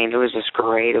 I mean, it was just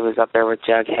great. It was up there with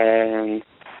Jughead and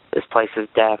This Place is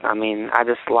Death. I mean, I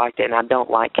just liked it, and I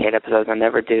don't like Kate episodes. I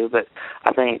never do, but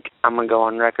I think I'm going to go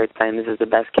on record saying this is the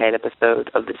best Kate episode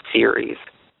of the series.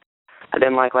 I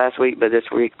didn't like last week, but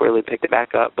this week really picked it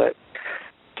back up, but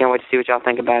can't wait to see what y'all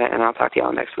think about it, and I'll talk to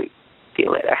y'all next week. See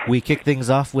you later. We kick things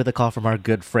off with a call from our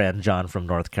good friend, John from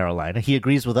North Carolina. He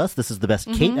agrees with us. This is the best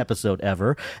Kate episode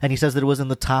ever. And he says that it was in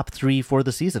the top 3 for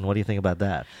the season. What do you think about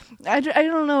that? I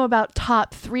don't know about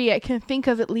top 3. I can think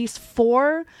of at least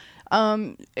 4.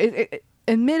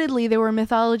 Admittedly, there were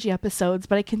mythology episodes,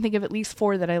 but I can think of at least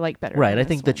 4 that I like better. Right. I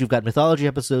think that you've got mythology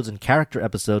episodes and character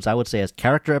episodes. I would say as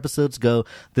character episodes go,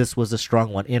 this was a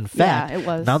strong one. In fact, it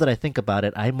was. Now that I think about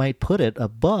it, I might put it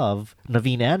above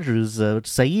Naveen Andrews'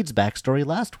 Saeed's backstory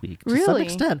last week. To some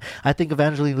extent, I think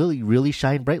Evangeline Lilly really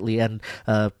shined brightly, and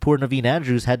poor Naveen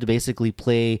Andrews had to basically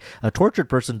play a tortured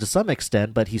person to some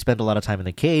extent, but he spent a lot of time in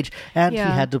the cage, and he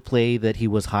had to play that he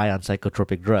was high on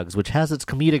psychotropic drugs, which has its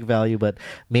comedic value, but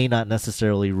may not necessarily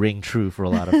ring true for a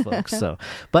lot of folks.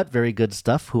 But very good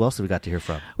stuff. Who else have we got to hear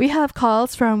from? We have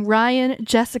calls from Ryan,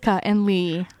 Jessica, and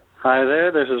Lee. Hi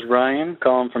there, this is Ryan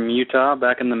calling from Utah,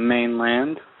 back in the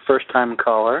mainland. First-time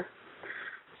caller.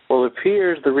 Well, it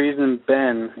appears the reason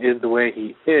Ben is the way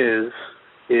he is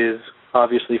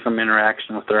obviously from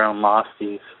interaction with their own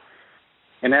losties.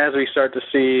 And as we start to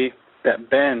see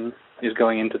that Ben is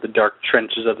going into the dark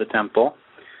trenches of the temple,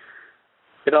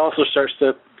 it also starts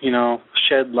to,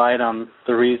 shed light on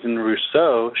the reason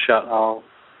Rousseau shot all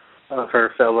of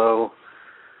her fellow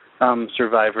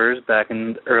survivors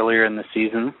earlier in the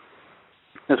season.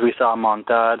 As we saw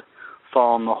Montad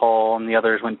fall in the hole and the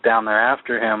others went down there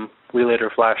after him, we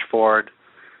later flash forward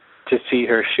to see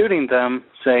her shooting them,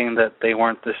 saying that they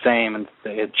weren't the same and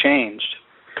they had changed.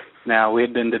 Now, we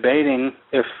had been debating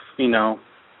if,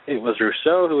 it was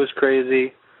Rousseau who was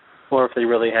crazy or if they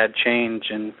really had changed,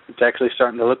 and it's actually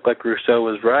starting to look like Rousseau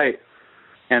was right,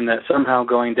 and that somehow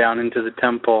going down into the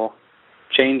temple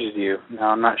changes you. Now,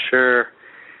 I'm not sure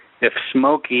if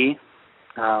Smokey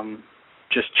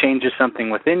just changes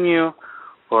something within you,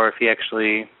 or if he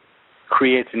actually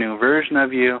creates a new version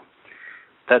of you.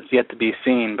 That's yet to be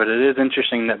seen, but it is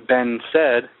interesting that Ben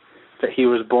said that he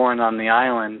was born on the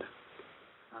island,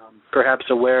 perhaps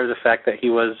aware of the fact that he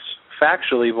was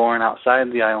factually born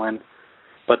outside the island,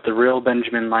 but the real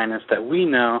Benjamin Linus that we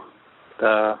know,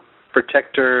 the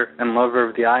protector and lover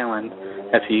of the island,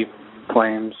 as he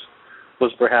claims,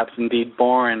 was perhaps indeed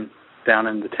born down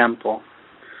in the temple.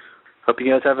 Hope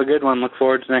you guys have a good one. Look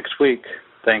forward to next week.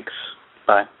 Thanks.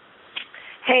 Bye.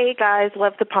 Hey, guys.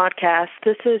 Love the podcast.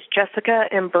 This is Jessica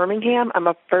in Birmingham. I'm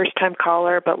a first-time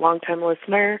caller but long-time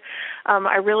listener.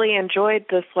 I really enjoyed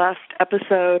this last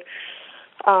episode.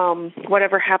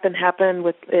 Whatever happened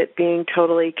with it being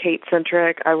totally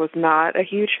Kate-centric. I was not a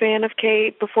huge fan of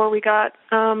Kate before we got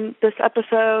this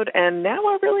episode, and now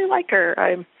I really like her.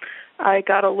 I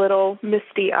got a little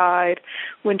misty-eyed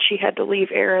when she had to leave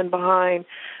Aaron behind.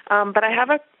 But I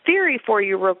have a theory for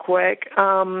you real quick.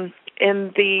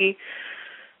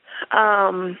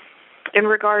 In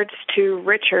regards to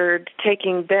Richard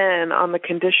taking Ben on the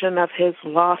condition of his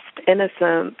lost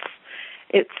innocence,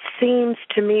 it seems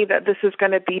to me that this is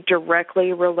going to be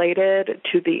directly related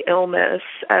to the illness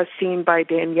as seen by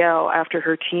Danielle after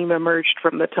her team emerged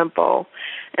from the temple.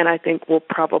 And I think we'll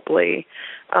probably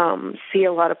see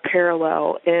a lot of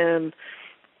parallel in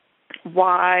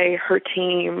why her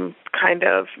team kind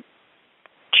of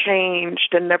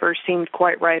changed and never seemed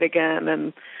quite right again.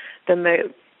 And then they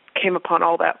came upon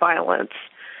all that violence,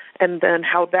 and then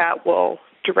how that will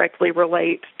directly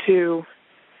relate to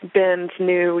Ben's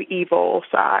new evil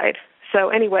side. So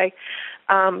anyway,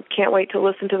 can't wait to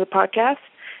listen to the podcast,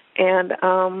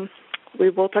 and we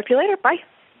will talk to you later. Bye.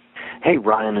 Hey,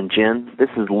 Ryan and Jen. This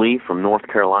is Lee from North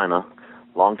Carolina.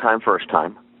 Long time, first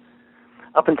time.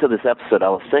 Up until this episode, I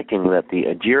was thinking that the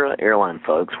Ajira airline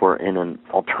folks were in an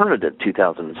alternative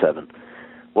 2007,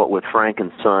 what with Frank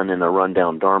and Son in a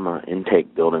rundown Dharma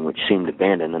intake building which seemed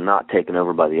abandoned and not taken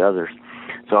over by the others.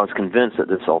 So I was convinced that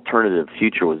this alternative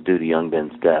future was due to young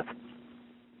Ben's death.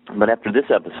 But after this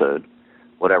episode,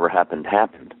 whatever happened,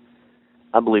 happened.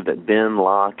 I believe that Ben,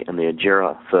 Locke, and the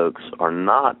Ajira folks are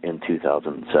not in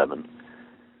 2007,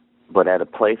 but at a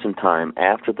place and time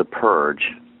after the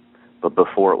Purge, but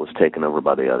before it was taken over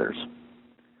by the others.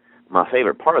 My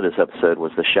favorite part of this episode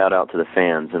was the shout-out to the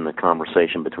fans in the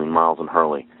conversation between Miles and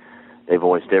Hurley. They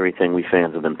voiced everything we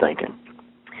fans have been thinking.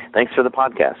 Thanks for the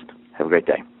podcast. Have a great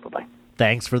day. Bye-bye.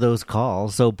 Thanks for those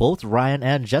calls. So both Ryan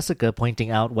and Jessica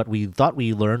pointing out what we thought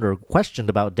we learned or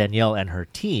questioned about Danielle and her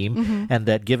team, and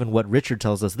that given what Richard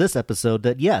tells us this episode,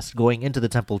 that yes, going into the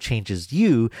temple changes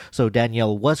you. So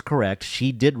Danielle was correct.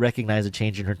 She did recognize a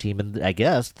change in her team, and I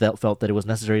guess felt that it was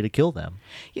necessary to kill them.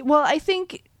 Well, I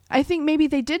think maybe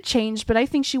they did change, but I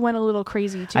think she went a little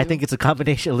crazy too. I think it's a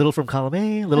combination, a little from column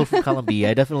A, a little from column B.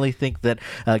 I definitely think that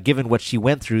given what she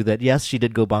went through, that yes, she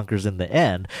did go bonkers in the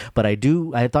end. But I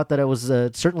thought that it was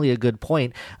certainly a good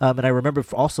point. And I remember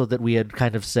also that we had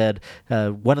kind of said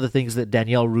one of the things that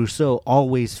Danielle Rousseau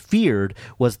always feared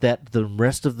was that the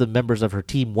rest of the members of her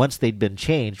team, once they'd been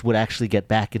changed, would actually get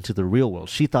back into the real world.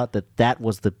 She thought that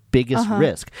was the biggest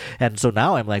risk. And so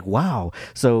now I'm like, wow.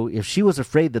 So if she was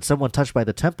afraid that someone touched by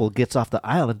the temple gets off the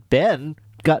island, Ben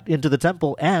got into the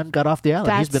temple and got off the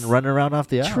island. He's been running around off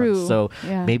the island. So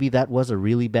maybe that was a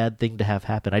really bad thing to have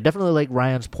happen. I definitely like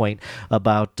Ryan's point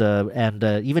about, and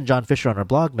even John Fisher on our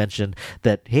blog mentioned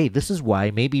that, hey, this is why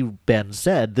maybe Ben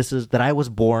said that I was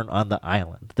born on the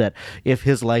island. That if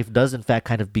his life does in fact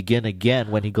kind of begin again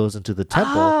when he goes into the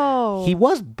temple, he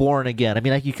was born again. I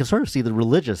mean, you can sort of see the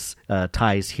religious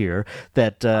ties here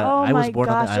that I was born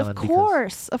on the island.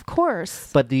 Of course.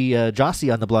 But the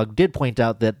Jossie on the blog did point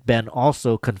out that Ben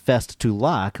also confessed to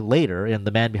Locke later in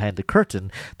The Man Behind the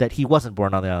Curtain that he wasn't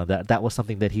born on the island. That was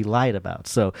something that he lied about.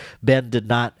 So Ben did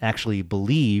not actually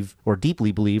believe or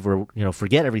deeply believe or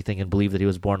forget everything and believe that he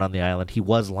was born on the island. He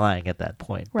was lying at that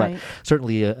point. Right. But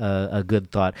certainly a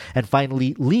good thought. And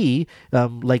finally, Lee,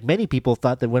 like many people,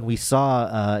 thought that when we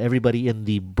saw everybody in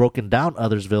the broken down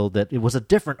Othersville, that it was a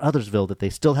different Othersville, that they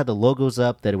still had the logos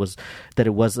up, that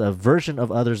it was a version of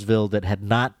Othersville that had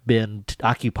not been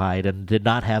occupied and did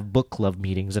not have book club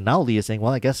meetings. And now Lee is saying,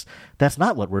 well, I guess that's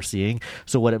not what we're seeing.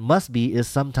 So what it must be is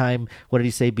sometime, what did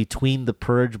he say, between the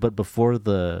Purge but before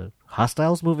the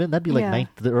Hostiles move in? That'd be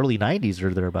like the early 90s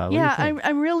or thereabout. Yeah,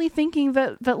 I'm really thinking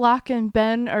that Locke and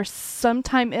Ben are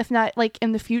sometime, if not like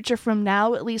in the future from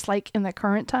now, at least like in the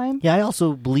current time. Yeah, I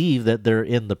also believe that they're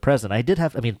in the present.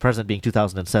 Present being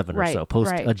 2007 or so,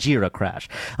 post Ajira crash.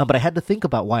 But I had to think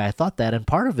about why I thought that, and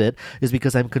part of it is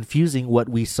because I'm confusing what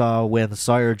we saw when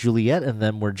Sawyer, Juliet, and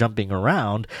them were jumping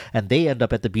around, and they end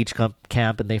up at the beach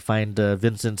camp and they find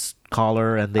Vincent's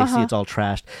collar and they see it's all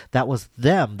trashed. That was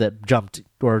them that jumped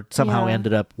or somehow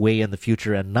ended up way in the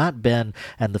future, and not Ben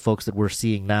and the folks that we're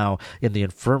seeing now in the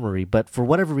infirmary. But for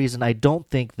whatever reason, I don't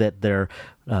think that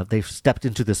they've stepped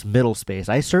into this middle space.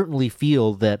 I certainly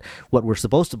feel that what we're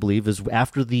supposed to believe is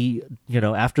after the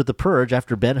Purge,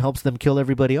 after Ben helps them kill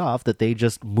everybody off, that they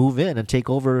just move in and take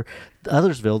over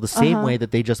Othersville the same way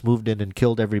that they just moved in and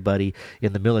killed everybody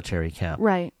in the military camp.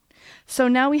 Right. So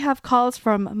now we have calls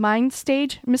from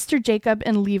Mindstage, Mr. Jacob,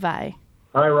 and Levi.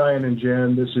 Hi, Ryan and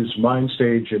Jen. This is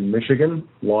Mindstage in Michigan.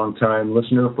 Long-time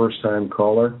listener, first-time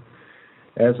caller.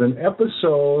 As an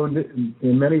episode,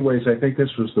 in many ways, I think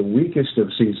this was the weakest of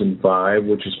Season 5,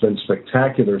 which has been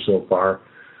spectacular so far.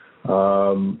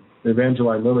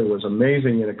 Evangeline Lilly was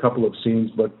amazing in a couple of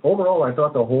scenes, but overall, I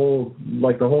thought the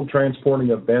whole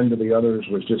transporting of Ben to the others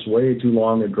was just way too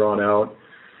long and drawn out.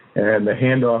 And the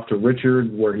handoff to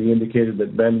Richard, where he indicated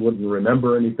that Ben wouldn't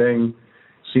remember anything,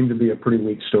 seemed to be a pretty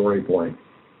weak story point.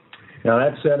 Now,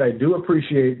 that said, I do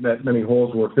appreciate that many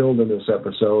holes were filled in this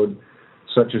episode,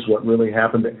 such as what really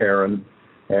happened to Aaron,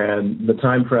 and the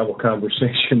time travel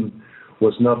conversation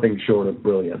was nothing short of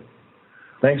brilliant.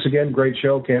 Thanks again. Great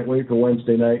show. Can't wait for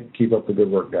Wednesday night. Keep up the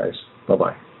good work, guys.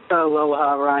 Bye-bye.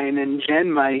 Aloha, Ryan and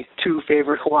Jen, my two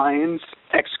favorite Hawaiians,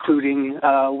 excluding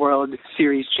World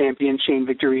Series champion Shane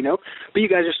Victorino. But you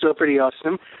guys are still pretty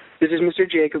awesome. This is Mr.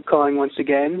 Jacob calling once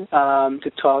again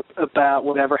to talk about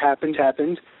whatever happened.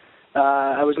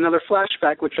 It was another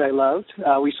flashback, which I loved.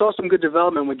 We saw some good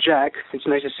development with Jack. It's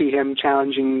nice to see him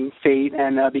challenging fate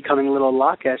and becoming a little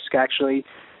Locke-esque, actually.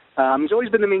 He's always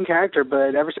been the main character,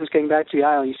 but ever since getting back to the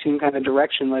island, he seemed kind of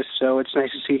directionless, so it's nice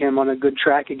to see him on a good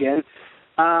track again.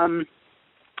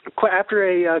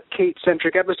 After a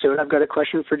Kate-centric episode, I've got a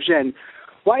question for Jen.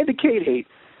 Why the Kate hate?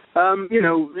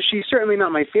 She's certainly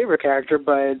not my favorite character,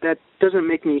 but that doesn't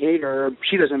make me hate her.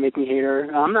 She doesn't make me hate her.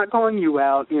 I'm not calling you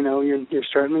out. You're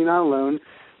certainly not alone.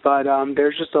 But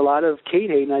there's just a lot of Kate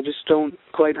hate, and I just don't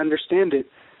quite understand it.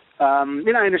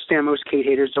 I understand most Kate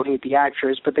haters don't hate the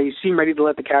actress, but they seem ready to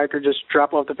let the character just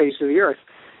drop off the face of the earth.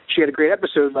 She had a great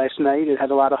episode last night. It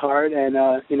had a lot of heart, and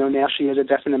now she has a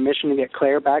definite mission to get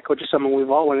Claire back, which is something we've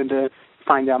all wanted to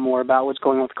find out more about, what's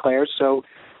going on with Claire. So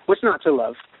what's not to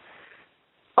love?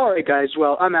 All right, guys.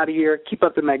 Well, I'm out of here. Keep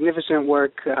up the magnificent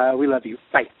work. We love you.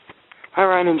 Bye. Hi,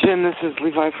 Ryan and Jen. This is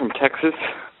Levi from Texas.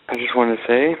 I just want to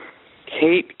say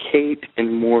Kate,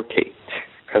 and more Kate,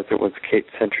 because it was a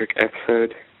Kate-centric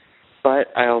episode. But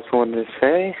I also wanted to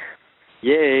say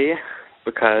yay,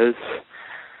 because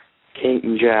Kate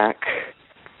and Jack,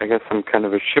 I guess I'm kind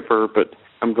of a shipper, but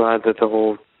I'm glad that the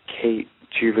whole Kate,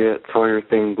 Juliet, Sawyer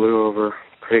thing blew over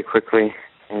pretty quickly.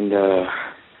 And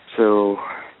so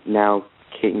now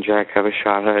Kate and Jack have a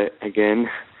shot at it again.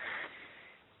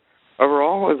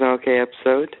 Overall, it was an okay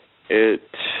episode. It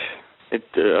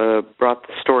brought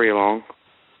the story along.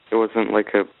 It wasn't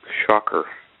like a shocker.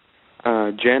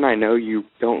 Jen, I know you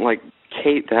don't like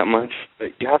Kate that much,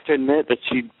 but you have to admit that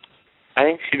I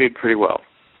think she did pretty well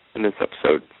in this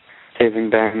episode,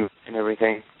 saving Ben and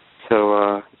everything.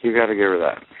 So you got to give her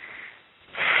that.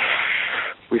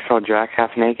 We saw Jack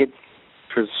half naked,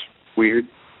 which was weird,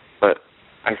 but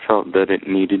I felt that it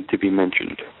needed to be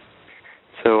mentioned.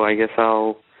 So I guess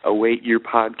I'll await your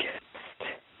podcast,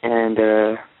 and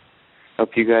hope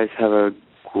you guys have a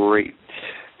great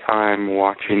time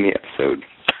watching the episode.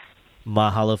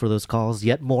 Mahalo for those calls.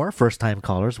 Yet more first-time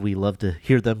callers. We love to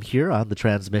hear them here on the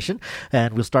transmission.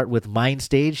 And we'll start with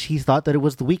Mindstage. He thought that it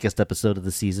was the weakest episode of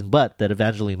the season, but that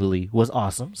Evangeline Lilly was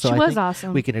awesome. So she I was think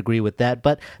awesome. We can agree with that.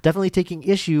 But definitely taking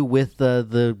issue with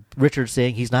the Richard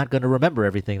saying he's not going to remember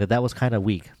everything. That was kind of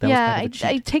weak. That was kind of a cheat.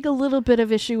 I take a little bit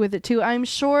of issue with it too. I'm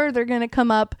sure they're going to come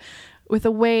up with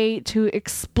a way to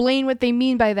explain what they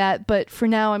mean by that, but for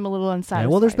now I'm a little unsatisfied. Yeah,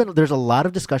 well, there's a lot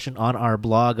of discussion on our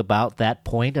blog about that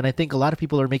point, and I think a lot of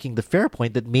people are making the fair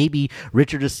point that maybe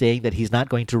Richard is saying that he's not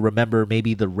going to remember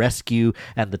maybe the rescue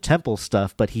and the temple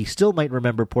stuff, but he still might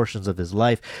remember portions of his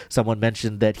life. Someone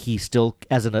mentioned that he still,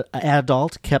 as an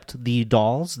adult, kept the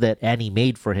dolls that Annie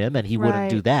made for him, and he wouldn't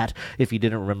do that if he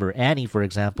didn't remember Annie, for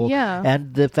example. Yeah.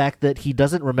 And the fact that he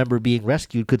doesn't remember being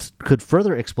rescued could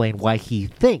further explain why he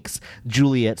thinks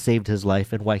Juliet saved his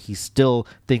life and why he still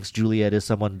thinks Juliet is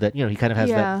someone that, he kind of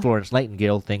has that Florence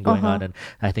Nightingale thing going on, and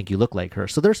I think you look like her.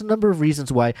 So there's a number of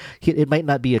reasons why it might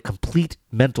not be a complete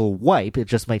mental wipe. It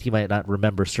just he might not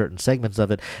remember certain segments of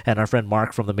it. And our friend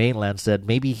Mark from the mainland said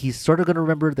maybe he's sort of going to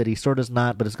remember that he sort of is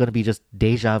not, but it's going to be just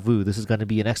deja vu. This is going to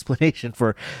be an explanation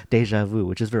for deja vu,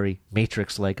 which is very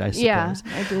Matrix-like, I suppose. Yeah,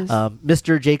 it is.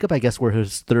 Mr. Jacob, I guess we're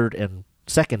his third and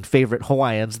second favorite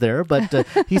Hawaiians there, but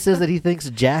he says that he thinks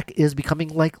Jack is becoming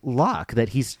like Locke, that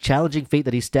he's challenging fate,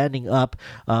 that he's standing up,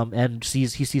 and he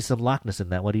sees some Lockness in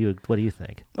that. What do you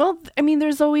think? Well, I mean,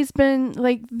 there's always been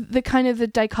like the kind of the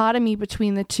dichotomy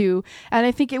between the two, and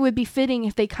I think it would be fitting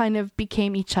if they kind of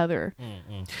became each other.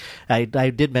 Mm-hmm. I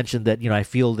did mention that I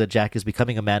feel that Jack is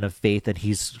becoming a man of faith, and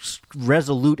he's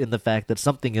resolute in the fact that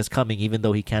something is coming, even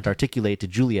though he can't articulate to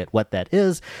Juliet what that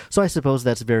is. So I suppose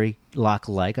that's very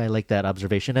Locke-like. I like that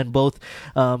observation. And both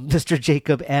Mr.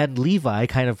 Jacob and Levi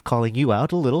kind of calling you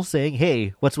out a little, saying,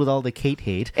 hey, what's with all the Kate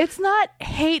hate? It's not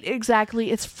hate exactly.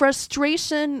 It's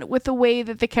frustration with the way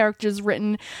that the character is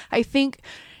written. I think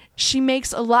she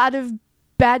makes a lot of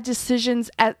bad decisions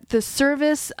at the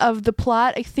service of the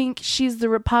plot. I think she's the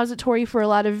repository for a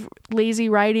lot of lazy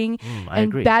writing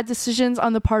and bad decisions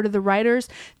on the part of the writers.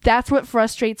 That's what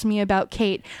frustrates me about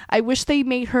Kate. I wish they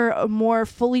made her a more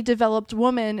fully developed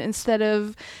woman instead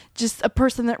of just a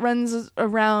person that runs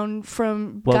around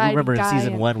from guy to guy. Well, remember in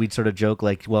season 1, we'd sort of joke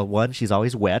like, well, 1, she's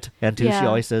always wet, and 2, she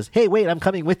always says, hey, wait, I'm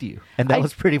coming with you. And that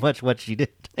was pretty much what she did.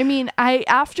 I mean,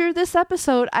 after this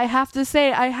episode, I have to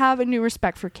say I have a new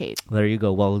respect for Kate. There you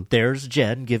go. Well, there's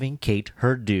Jen giving Kate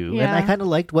her due. Yeah. And I kind of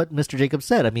liked what Mr. Jacob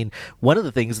said. I mean, one of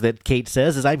the things that Kate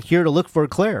says is, I'm here to look for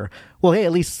Claire. Well, hey,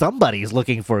 at least somebody's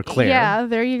looking for Claire. Yeah,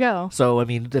 there you go. So, I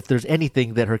mean, if there's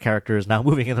anything that her character is now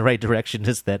moving in the right direction,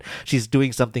 is that she's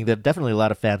doing something that definitely a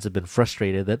lot of fans have been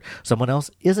frustrated that someone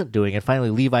else isn't doing. And finally,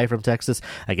 Levi from Texas,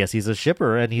 I guess he's a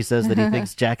shipper, and he says that he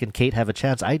thinks Jack and Kate have a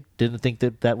chance. I didn't think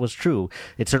that was true.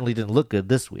 It certainly didn't look good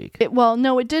this week. Well,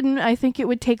 no, it didn't. I think it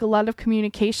would take a lot of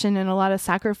communication and a lot of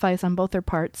sacrifice on both their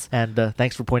parts. And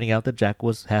thanks for pointing out that Jack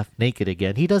was half naked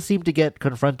again. He does seem to get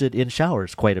confronted in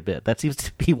showers quite a bit. That seems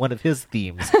to be one of his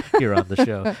themes here on the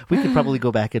show. We could probably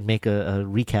go back and make a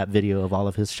recap video of all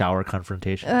of his shower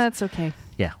confrontations. That's okay.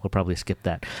 Yeah, we'll probably skip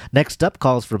that. Next up,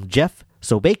 calls from Jeff,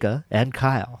 Sobeka, and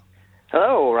Kyle.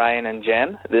 Hello, Ryan and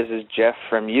Jen. This is Jeff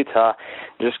from Utah.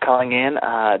 Just calling in.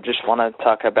 Just want to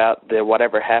talk about the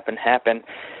Whatever Happened Happened.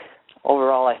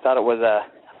 Overall, I thought it was a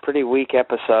pretty weak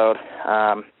episode.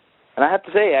 And I have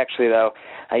to say, actually, though,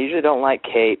 I usually don't like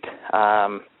Kate.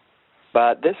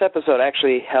 But this episode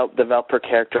actually helped develop her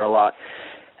character a lot.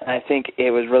 And I think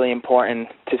it was really important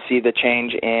to see the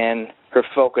change in her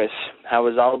focus, how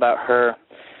it was all about her.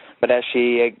 But as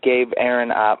she gave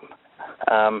Aaron up,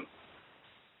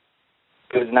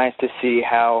 it was nice to see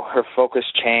how her focus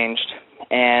changed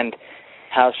and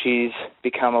how she's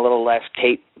become a little less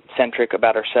Kate-centric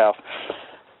about herself.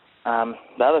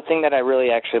 The other thing that I really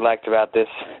actually liked about this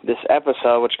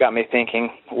episode, which got me thinking,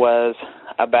 was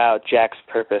about Jack's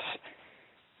purpose.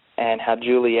 And how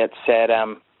Juliet said,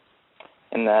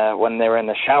 when they were in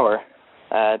the shower,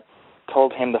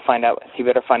 told him to he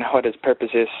better find out what his purpose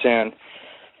is soon.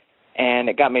 And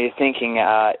it got me thinking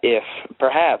if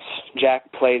perhaps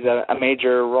Jack plays a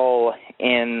major role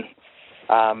in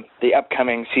the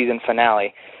upcoming season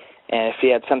finale, and if he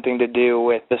had something to do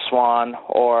with the Swan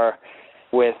or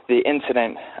with the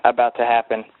incident about to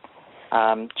happen.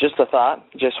 Just a thought.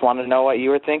 Just wanted to know what you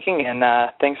were thinking, and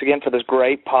thanks again for this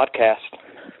great podcast.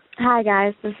 Hi,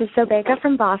 guys. This is Sobeka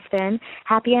from Boston.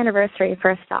 Happy anniversary,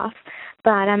 first off. But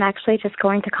I'm actually just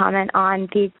going to comment on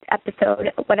the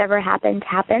episode, Whatever Happened,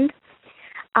 Happened.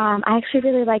 I actually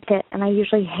really liked it, and I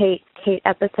usually hate Kate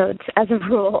episodes as a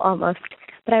rule almost,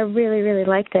 but I really, really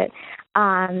liked it.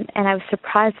 And I was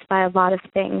surprised by a lot of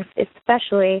things,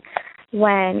 especially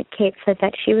when Kate said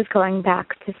that she was going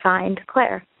back to find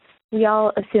Claire. We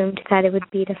all assumed that it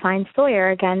would be to find Sawyer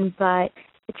again, but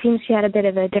it seems she had a bit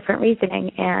of a different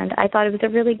reasoning, and I thought it was a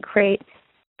really great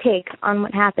take on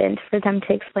what happened for them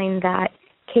to explain that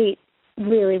Kate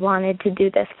really wanted to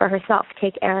do this for herself,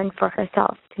 take Aaron for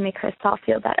herself, to make herself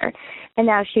feel better. And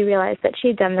now she realized that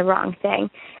she'd done the wrong thing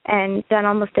and done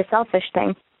almost a selfish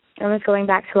thing and was going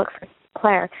back to look for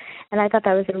Claire. And I thought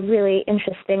that was a really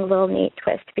interesting little neat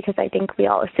twist because I think we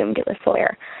all assumed it was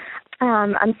Sawyer.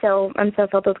 I'm so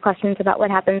filled with questions about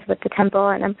what happens with the temple,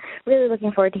 and I'm really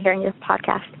looking forward to hearing this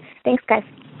podcast. Thanks, guys.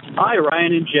 Hi,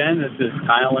 Ryan and Jen. This is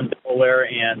Kyle in Delaware,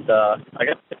 and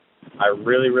I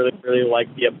really, really, really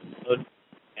liked the episode.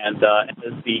 And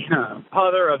as the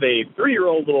father of a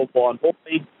 3-year-old little blonde boy,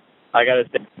 I got to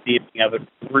say the ending of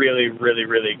it really, really,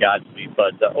 really got to me.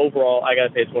 But overall, I got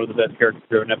to say it's one of the best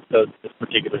character-driven episodes this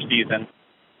particular season.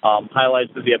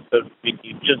 Highlights of the episode for me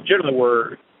just generally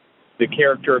were the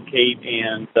character of Kate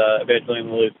and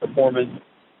Evangeline Lilly's performance.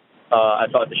 I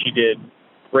thought that she did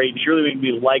great. She really made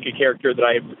me like a character that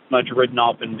I had much written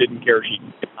off and didn't care she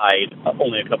died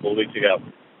only a couple of weeks ago.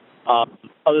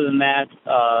 Other than that,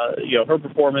 her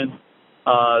performance,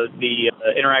 the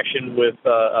interaction with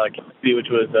Cassidy,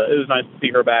 which was it was nice to see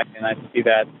her back and nice to see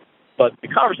that. But the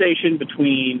conversation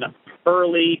between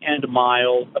Hurley and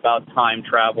Miles about time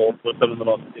travel was some of the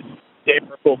most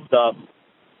hysterical stuff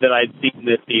that I'd seen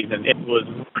this season. It was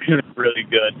really, really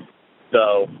good.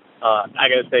 So I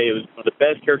got to say it was one of the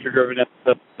best character-driven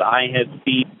episodes I had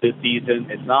seen this season.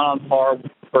 It's not on par with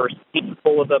the first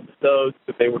handful of episodes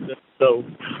because they were just so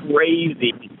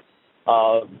crazy.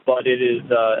 But it is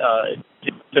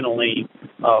definitely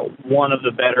one of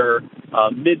the better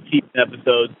mid-season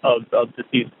episodes of the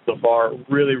season so far.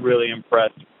 Really, really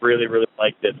impressed. Really, really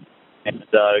liked it. And,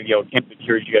 can't be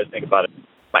curious what you guys think about it.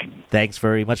 Bye. Thanks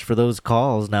very much for those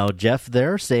calls. Now, Jeff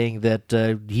there saying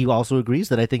that he also agrees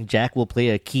that I think Jack will play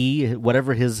a key,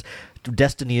 whatever his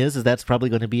destiny is that's probably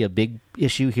going to be a big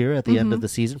issue here at the end of the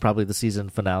season, probably the season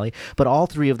finale. But all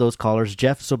three of those callers,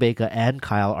 Jeff, Sobeka, and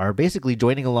Kyle, are basically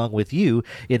joining along with you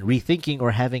in rethinking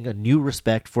or having a new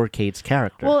respect for Kate's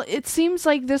character. Well, it seems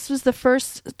like this was the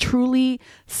first truly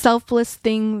selfless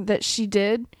thing that she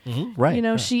did.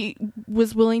 Right. She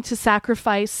was willing to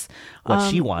sacrifice what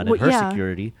she wanted, her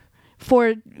security.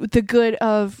 for the good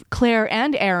of Claire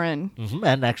and Aaron. Mm-hmm.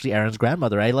 And actually Aaron's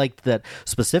grandmother. I liked that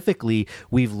specifically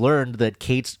we've learned that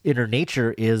Kate's inner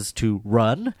nature is to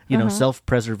run,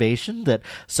 self-preservation, that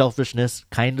selfishness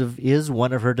kind of is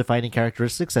one of her defining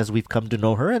characteristics as we've come to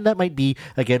know her. And that might be,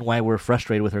 again, why we're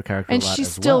frustrated with her character and a lot she's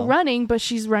as still well. running, but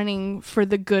she's running for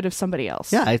the good of somebody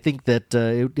else. Yeah, I think that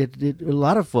a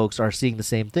lot of folks are seeing the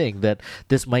same thing, that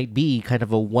this might be kind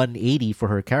of a 180 for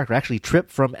her character. Actually,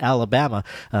 Tripp from Alabama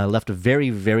left a very,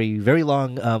 very, very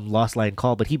long Lost Line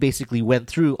call, but he basically went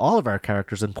through all of our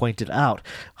characters and pointed out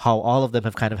how all of them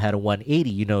have kind of had a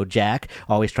 180. Jack,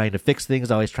 always trying to fix things,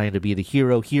 always trying to be the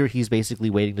hero. Here, he's basically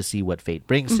waiting to see what fate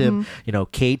brings him.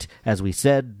 Kate, as we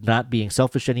said, not being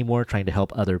selfish anymore, trying to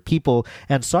help other people.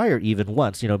 And Sawyer even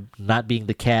once, not being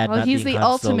the cad, well, not he's being the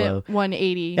Han ultimate Solo.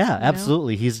 180. Yeah,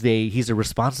 absolutely. He's a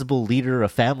responsible leader, a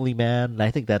family man, and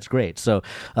I think that's great. So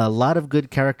a lot of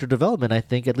good character development, I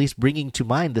think, at least bringing to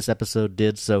mind this episode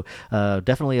did. So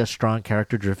definitely a strong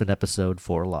character-driven episode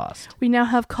for Lost. We now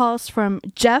have calls from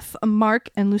Jeff, Mark,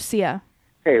 and Lucia.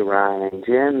 Hey, Ryan and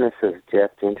Jen. This is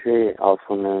Jeff Gentry,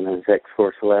 also known as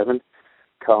X-Force 11,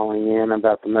 calling in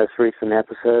about the most recent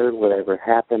episode, Whatever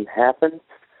Happened, Happened.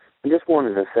 I just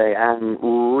wanted to say I'm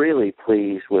really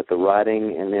pleased with the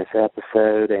writing in this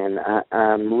episode, and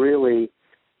I'm really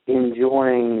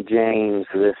enjoying James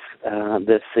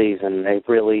this season. They've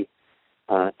really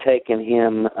taken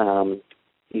him,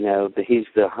 he's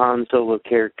the Han Solo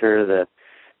character,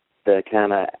 the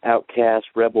kind of outcast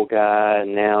rebel guy,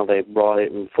 and now they've brought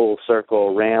it in full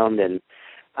circle around, and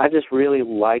I just really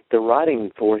like the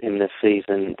writing for him this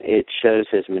season. It shows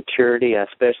his maturity. I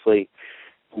especially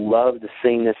loved the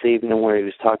scene this evening where he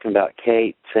was talking about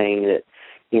Kate, saying that,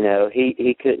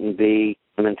 he couldn't be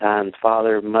Clementine's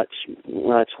father, much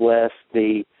less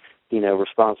be,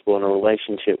 responsible in a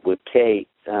relationship with Kate.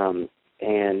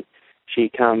 And she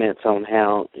comments on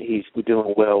how he's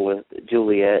doing well with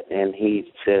Juliet, and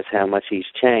he says how much he's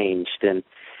changed. And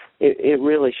it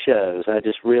really shows. I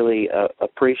just really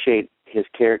appreciate his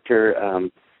character.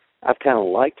 I've kind of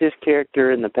liked his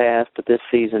character in the past, but this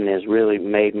season has really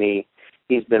made me,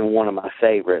 he's been one of my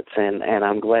favorites. And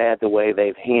I'm glad the way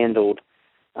they've handled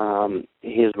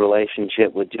his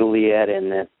relationship with Juliet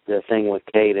and the thing with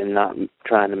Kate, and not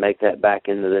trying to make that back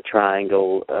into the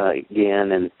triangle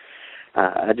again. And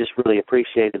I just really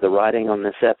appreciated the writing on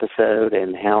this episode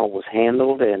and how it was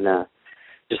handled, and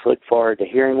just look forward to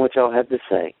hearing what y'all have to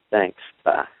say. Thanks.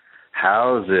 Bye.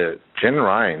 How's it? Jen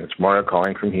Ryan, it's Mario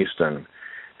calling from Houston.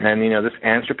 And, this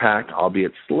answer-packed,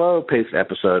 albeit slow-paced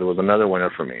episode was another winner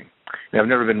for me. I've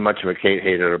never been much of a Kate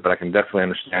hater, but I can definitely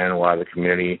understand why the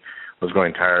community was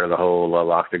going tired of the whole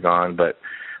octagon. But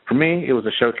for me, it was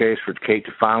a showcase for Kate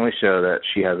to finally show that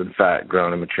she has, in fact,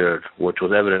 grown and matured, which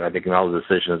was evident, I think, in all the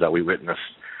decisions that we witnessed.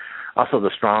 Also,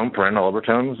 the strong parental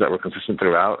overtones that were consistent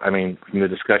throughout. I mean, from the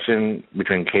discussion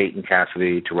between Kate and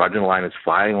Cassidy to Roger Linus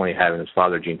finally having his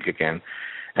father gene kick in,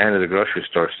 and to the grocery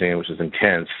store scene, which is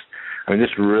intense. I mean,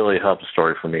 this really helped the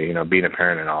story for me, being a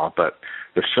parent and all. But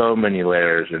there's so many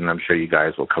layers, and I'm sure you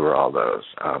guys will cover all those.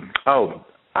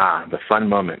 The fun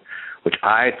moment, which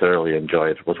I thoroughly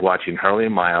enjoyed, was watching Hurley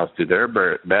and Miles do their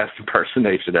best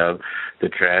impersonation of the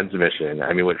transmission.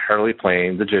 I mean, with Hurley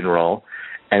playing the general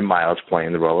and Miles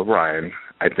playing the role of Ryan,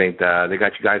 I think they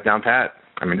got you guys down pat.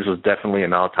 I mean, this was definitely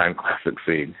an all-time classic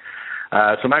scene.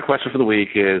 So my question for the week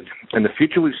is, in the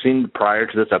future we've seen prior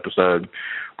to this episode,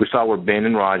 we saw where Ben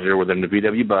and Roger were in the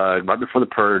VW bug. Right before the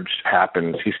purge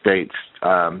happens,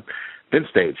 Ben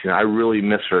states, I really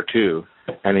miss her too.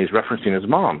 And he's referencing his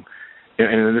mom.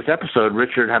 And in this episode,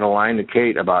 Richard had a line to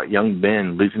Kate about young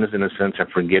Ben losing his innocence and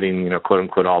forgetting,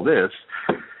 quote-unquote, all this.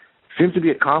 Seems to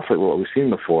be a conflict with what we've seen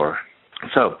before.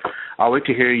 So I'll wait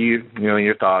to hear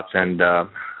your thoughts. And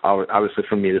obviously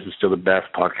for me, this is still the best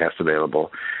podcast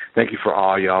available. Thank you for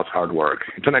all y'all's hard work.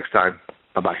 Until next time,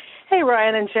 bye-bye. Hey,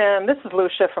 Ryan and Jen. This is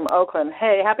Lucia from Oakland.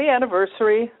 Hey, happy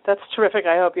anniversary. That's terrific.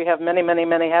 I hope you have many, many,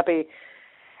 many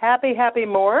happy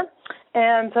more.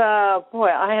 And, boy,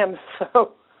 I am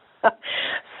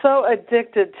so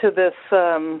addicted to this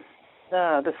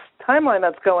this timeline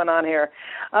that's going on here.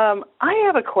 I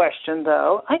have a question,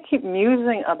 though. I keep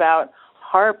musing about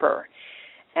Harper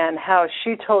and how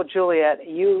she told Juliet,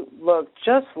 you look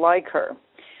just like her.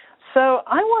 So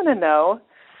I want to know,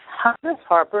 how does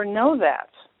Harper know that?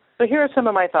 So here are some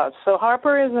of my thoughts. So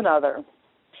Harper is another.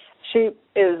 She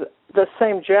is the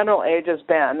same general age as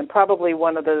Ben, probably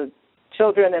one of the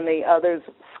children in the other's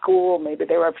school. Maybe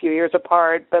they were a few years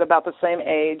apart, but about the same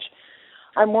age.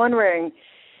 I'm wondering,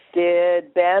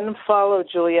 did Ben follow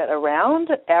Juliet around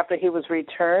after he was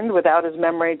returned without his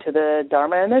memory to the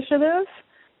Dharma Initiative?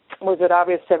 Was it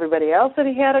obvious to everybody else that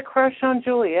he had a crush on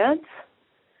Juliet?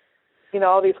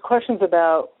 All these questions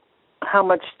about how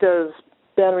much does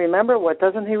Ben remember, what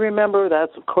doesn't he remember?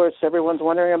 That's, of course, everyone's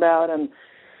wondering about, and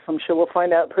I'm sure we'll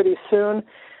find out pretty soon.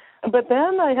 But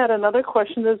then I had another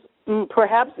question,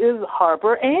 perhaps is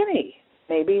Harper Annie?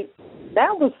 Maybe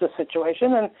that was the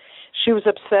situation, and she was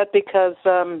upset because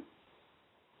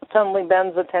suddenly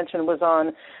Ben's attention was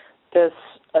on this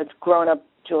grown-up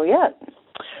Juliet.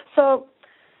 So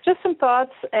just some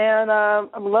thoughts, and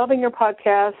I'm loving your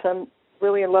podcast. I'm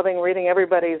really loving reading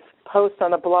everybody's posts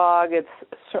on the blog. It's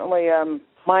certainly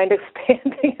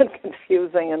mind-expanding and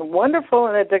confusing and wonderful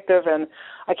and addictive, and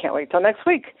I can't wait till next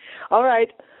week. All right.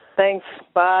 Thanks.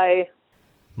 Bye.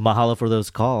 Mahalo for those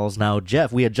calls. Now,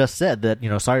 Jeff, we had just said that,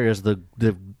 Sawyer is the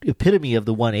epitome of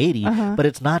the 180, but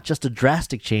it's not just a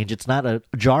drastic change. It's not a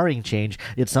jarring change.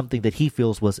 It's something that he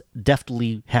feels was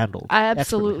deftly handled.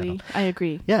 Absolutely. I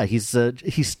agree. Yeah, he's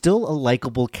still a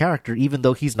likable character, even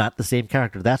though he's not the same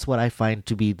character. That's what I find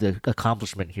to be the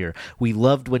accomplishment here. We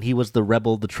loved when he was the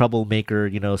rebel, the troublemaker,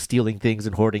 stealing things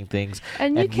and hoarding things.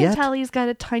 And you can tell he's got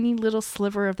a tiny little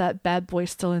sliver of that bad boy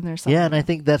still in there somewhere. Yeah, and I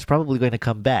think that's probably going to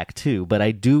come back, too. But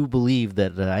I do believe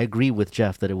that I agree with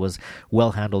Jeff that it was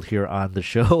well handled here on the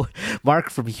show. Mark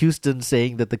from Houston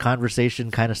saying that the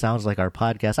conversation kind of sounds like our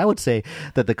podcast. I would say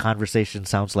that the conversation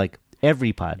sounds like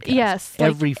every podcast. Yes.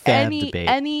 Every fan debate.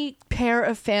 Any pair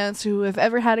of fans who have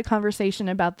ever had a conversation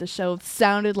about the show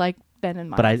sounded like Ben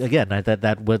and Mike.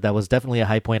 But that was definitely a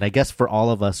high point, I guess, for all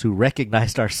of us who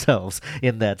recognized ourselves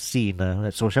in that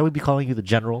scene. So shall we be calling you the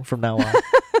General from now on?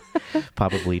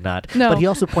 Probably not. No. But he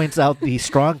also points out the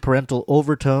strong parental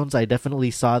overtones. I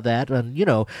definitely saw that. And,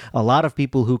 a lot of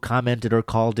people who commented or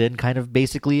called in kind of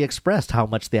basically expressed how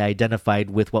much they identified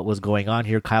with what was going on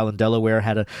here. Kyle in Delaware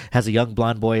has a young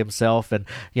blonde boy himself. And,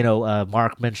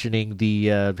 Mark mentioning the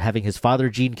having his father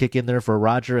gene kick in there for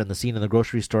Roger and the scene in the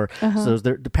grocery store. So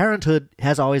the parenthood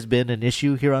has always been an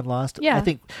issue here on Lost. Yeah. I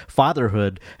think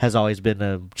fatherhood has always been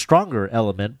a stronger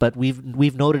element, but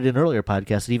we've noted in earlier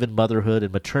podcasts that even motherhood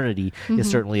and maternity is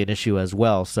certainly an issue as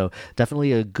well. So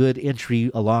definitely a good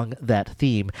entry along that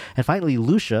theme. And finally,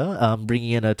 Lucia,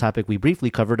 bringing in a topic we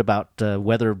briefly covered about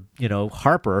whether,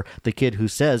 Harper, the kid who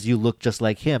says you look just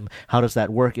like him, how does that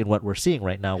work in what we're seeing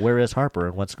right now? Where is Harper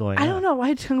and what's going on? I don't know.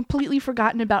 I'd completely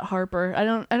forgotten about Harper. I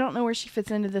don't know where she fits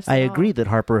into this. I agree that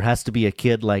Harper has to be a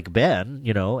kid like Ben,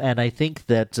 and I think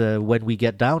that when we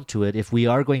get down to it, if we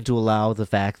are going to allow the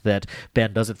fact that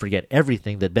Ben doesn't forget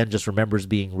everything, that Ben just remembers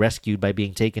being rescued by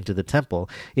being taken to the temple,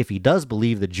 if he does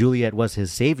believe that Juliet was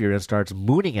his savior and starts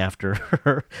mooning after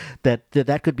her,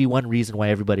 that could be one reason why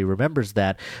everybody remembers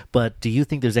that. But do you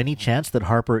think there's any chance that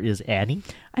Harper is Annie?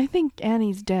 I think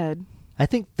Annie's dead. I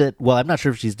think that, I'm not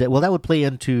sure if she's dead. Well, that would play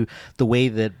into the way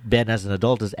that Ben as an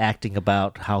adult is acting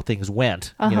about how things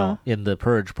went, in the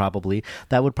Purge probably.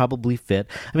 That would probably fit.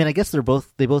 I mean, I guess they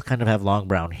both kind of have long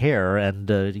brown hair, and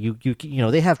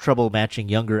they have trouble matching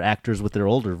younger actors with their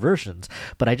older versions,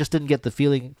 but I just didn't get the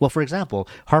feeling. Well, for example,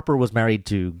 Harper was married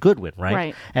to Goodwin, right?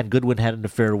 Right. And Goodwin had an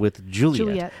affair with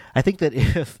Juliet. I think that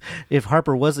if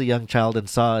Harper was a young child and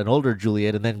saw an older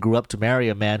Juliet and then grew up to marry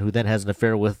a man who then has an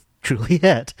affair with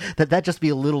Juliet, that'd just be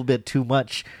a little bit too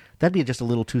much. That'd be just a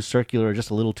little too circular, just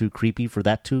a little too creepy for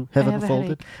that to have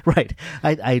unfolded. Right.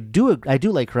 I do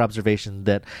like her observation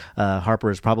that Harper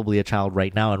is probably a child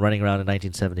right now and running around in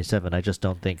 1977. I just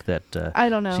don't think that I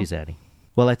don't know. She's Annie.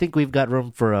 Well, I think we've got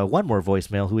room for one more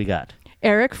voicemail. Who we got?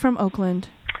 Eric from Oakland.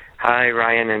 Hi,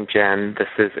 Ryan and Jen. This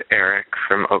is Eric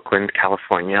from Oakland,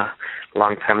 California.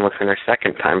 Long-time listener,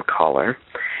 second-time caller.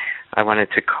 I wanted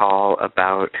to call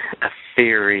about a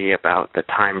theory about the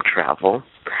time travel.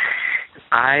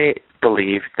 I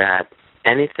believe that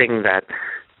anything that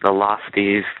the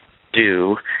Losties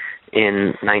do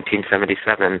in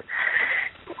 1977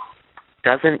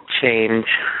 doesn't change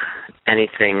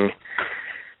anything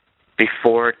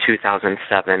before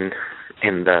 2007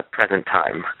 in the present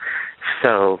time.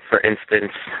 So, for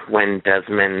instance, when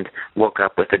Desmond woke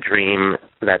up with a dream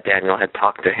that Daniel had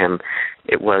talked to him,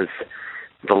 it was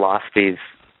the Losties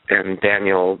and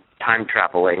Daniel time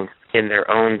traveling in their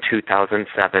own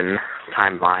 2007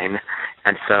 timeline,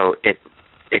 and so it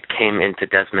came into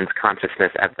Desmond's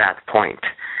consciousness at that point.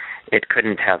 He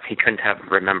couldn't have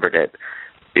remembered it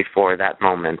before that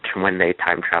moment when they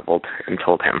time traveled and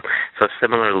told him. So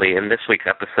similarly, in this week's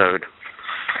episode,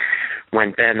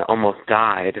 when Ben almost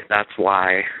died, that's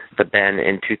why the Ben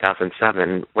in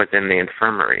 2007 was in the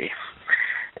infirmary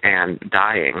and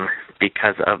dying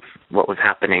because of what was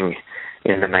happening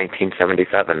in the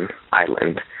 1977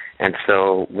 island. And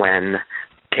so when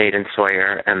Kate and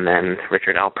Sawyer and then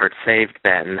Richard Alpert saved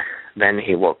Ben, then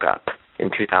he woke up in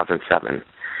 2007.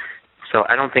 So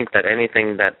I don't think that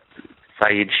anything that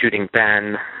Sayid shooting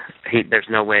Ben, there's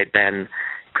no way Ben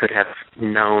could have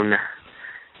known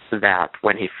that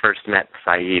when he first met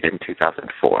Sayid in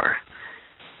 2004.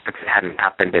 Because it hadn't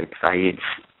happened in Sayid's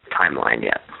timeline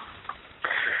yet.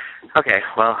 Okay,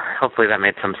 well, hopefully that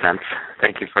made some sense.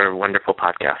 Thank you for a wonderful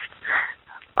podcast.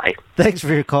 Bye. Thanks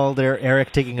for your call there,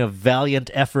 Eric, taking a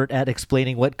valiant effort at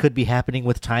explaining what could be happening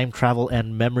with time travel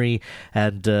and memory.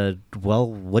 And, well,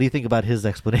 what do you think about his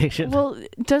explanation? Well,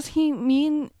 does he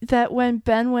mean that when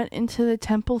Ben went into the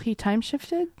temple, he time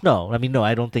shifted? No,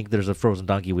 I don't think there's a frozen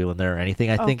donkey wheel in there or anything.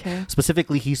 I think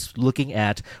specifically he's looking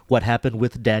at what happened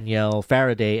with Danielle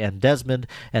Faraday and Desmond,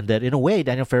 and that in a way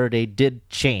Danielle Faraday did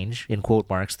change, in quote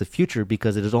marks, the future,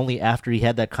 because it is only after he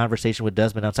had that conversation with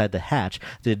Desmond outside the hatch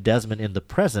did Desmond in the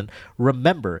present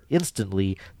remember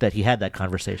instantly that he had that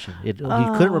conversation. He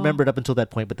couldn't remember it up until that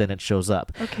point, but then it shows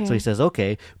up. Okay. So he says,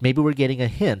 okay, maybe we're getting a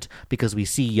hint because we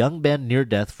see young Ben near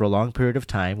death for a long period of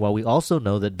time, while we also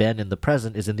know that Ben in the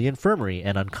present is in the infirmary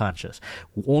and unconscious.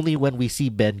 Only when we see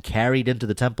Ben carried into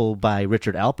the temple by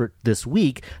Richard Alpert this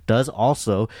week does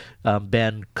also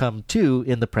Ben come to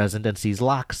in the present and sees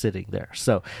Locke sitting there.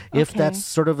 So if that's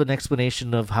sort of an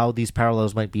explanation of how these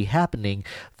parallels might be happening,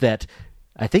 that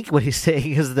I think what he's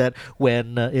saying is that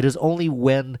when it is only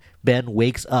when Ben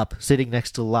wakes up sitting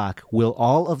next to Locke will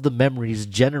all of the memories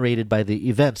generated by the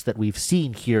events that we've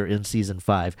seen here in Season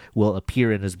 5 will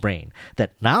appear in his brain.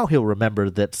 That now he'll remember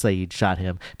that Sayid shot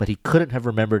him, but he couldn't have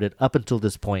remembered it up until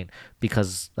this point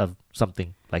because of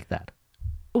something like that.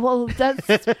 Well,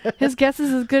 that's his guess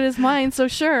is as good as mine, so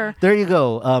sure. There you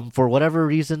go. For whatever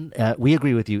reason, we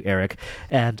agree with you, Eric.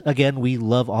 And again, we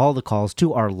love all the calls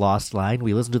to our Lost Line.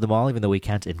 We listen to them all, even though we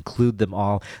can't include them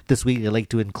all. This week, I'd like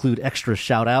to include extra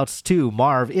shout-outs to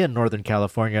Marv in Northern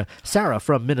California, Sarah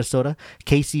from Minnesota,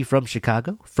 Casey from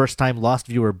Chicago, first-time Lost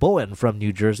viewer Bowen from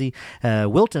New Jersey,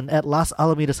 Wilton at Los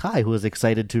Alamitos High, who is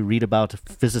excited to read about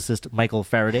physicist Michael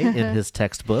Faraday in his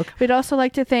textbook. We'd also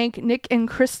like to thank Nick and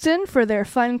Kristen for their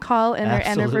fun call and their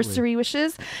anniversary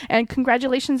wishes, and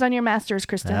congratulations on your masters,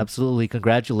 Kristen. Absolutely,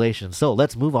 congratulations. So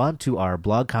let's move on to our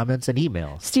blog comments and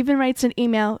emails. Stephen writes an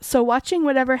email. So watching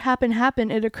whatever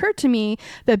happened, it occurred to me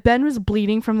that Ben was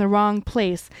bleeding from the wrong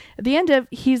place. At the end of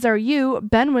He's Our You,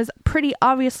 Ben was pretty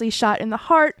obviously shot in the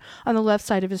heart on the left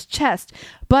side of his chest.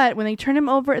 But when they turned him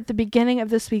over at the beginning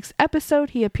of this week's episode,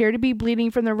 he appeared to be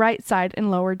bleeding from the right side and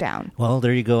lower down. Well,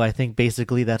 there you go. I think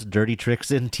basically that's dirty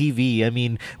tricks in TV. I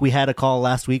mean, we had a call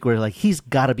last week where he's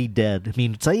got to be dead. I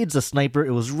mean, Sayid's a sniper.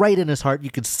 It was right in his heart. You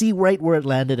could see right where it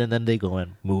landed, and then they go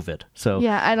and move it. So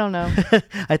yeah, I don't know.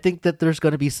 I think that there's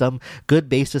going to be some good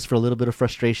basis for a little bit of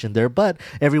frustration there, but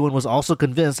everyone was also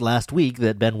convinced last week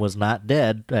that Ben was not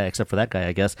dead, except for that guy,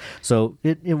 I guess. So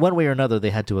in one way or another,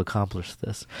 they had to accomplish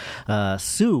this.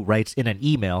 Sue writes in an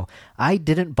email, I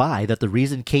didn't buy that the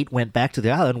reason Kate went back to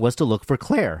the island was to look for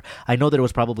Claire. I know that it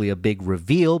was probably a big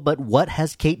reveal, but what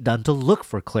has Kate done to look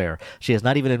for Claire? She has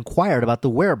not even inquired about the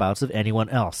whereabouts of anyone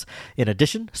else. In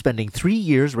addition, spending 3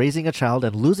 years raising a child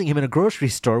and losing him in a grocery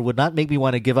store would not make me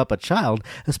want to give up a child,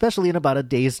 especially in about a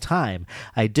day's time.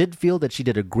 I did feel that she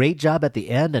did a great job at the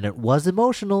end, and it was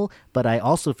emotional, but I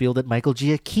also feel that Michael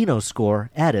Giacchino's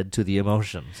score added to the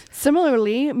emotions.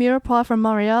 Similarly, Mirepoix from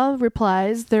Montreal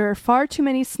replies, there are far too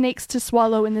many snakes to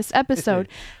swallow in this episode.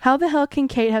 How the hell can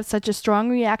Kate have such a strong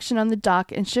reaction on the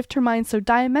dock and shift her mind so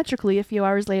diametrically a few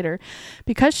hours later?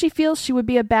 Because she feels she would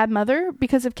be a bad mother?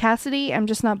 Because of Cassidy? I'm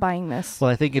just not buying this. Well,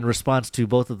 I think in response to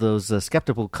both of those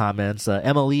skeptical comments,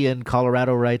 Emily in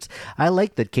Colorado writes, I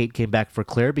like that Kate came back for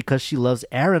Claire because she loves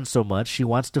Aaron so much she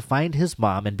wants to find his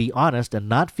mom and be honest and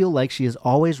not feel like she is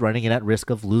always running and at risk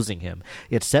of losing him.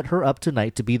 It set her up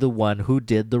tonight to be the one who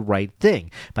did the right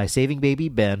thing by saving baby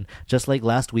Ben, just like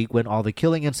last week when all the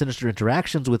killing and sinister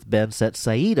interactions with Ben set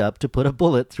Sayid up to put a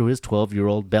bullet through his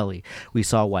 12-year-old belly. We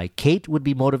saw why Kate would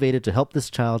be motivated to help this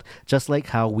child, just like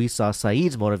how we saw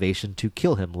Sayid's motivation to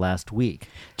kill him last week.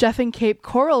 Jeff in Cape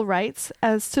Coral writes,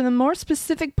 as to the more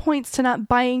specific points to not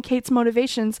buying Kate's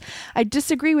motivations, I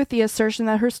disagree with the assertion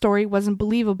that her story wasn't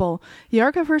believable. The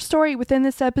arc of her story within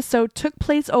this episode took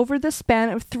place over the span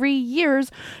of 3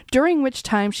 years, during which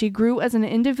time she grew as an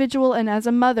individual and as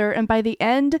a mother, and by the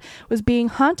end was being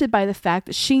haunted by the fact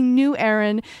that she knew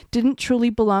Aaron didn't truly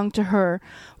belong to her.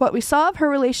 What we saw of her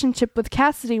relationship with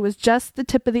Cassidy was just the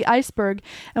tip of the iceberg,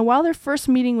 and while their first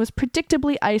meeting was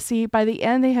predictably icy, by the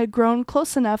end they had grown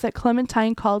close enough that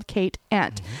Clementine called Kate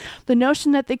Aunt. The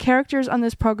notion that the characters on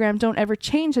this program don't ever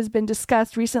change has been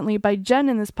discussed recently by Jen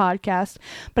in this podcast,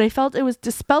 but I felt it was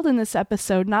dispelled in this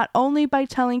episode not only by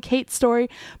telling Kate's story,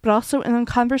 but also in the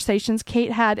conversations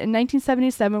Kate had in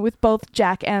 1977 with both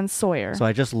Jack and Sawyer. Sawyer. So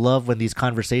I just love when these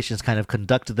conversations kind of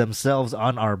conduct themselves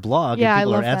on our blog. Yeah, and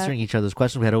people I love are answering each other's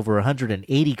questions. We had over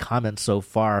 180 comments so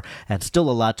far, and still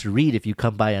a lot to read if you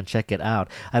come by and check it out.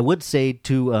 I would say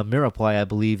to Mirapoy, I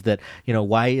believe that,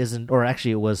 why isn't, or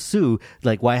actually it was Sue,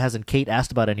 like, why hasn't Kate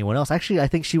asked about anyone else? Actually, I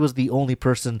think she was the only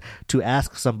person to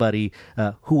ask somebody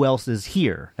who else is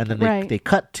here. And then they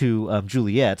cut to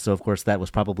Juliet, so of course that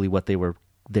was probably what they were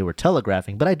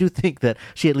telegraphing, but I do think that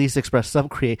she at least expressed some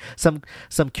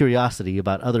curiosity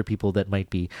about other people that might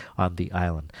be on the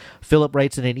island. Philip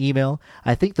writes in an email,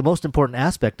 I think the most important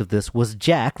aspect of this was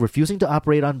Jack refusing to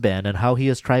operate on Ben and how he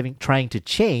is trying to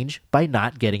change by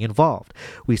not getting involved.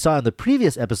 We saw in the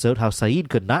previous episode how Sayid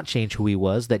could not change who he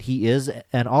was, that he is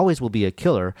and always will be a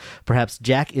killer. Perhaps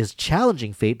Jack is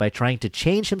challenging fate by trying to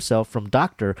change himself from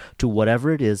doctor to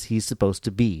whatever it is he's supposed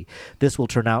to be. This will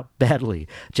turn out badly.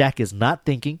 Jack is not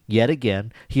thinking yet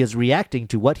again. He is reacting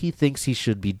to what he thinks he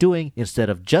should be doing instead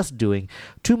of just doing.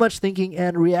 Too much thinking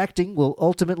and reacting will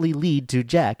ultimately lead to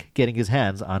Jack getting his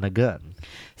hands on a gun.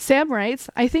 Sam writes,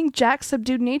 I think Jack's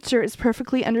subdued nature is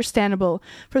perfectly understandable.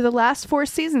 For the last 4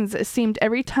 seasons, it seemed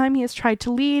every time he has tried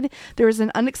to lead, there is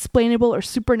an unexplainable or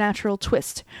supernatural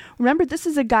twist. Remember, this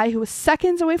is a guy who was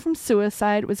seconds away from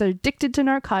suicide, was addicted to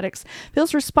narcotics,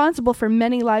 feels responsible for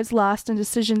many lives lost and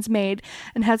decisions made,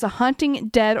 and has a haunting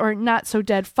dead or not so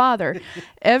dead father.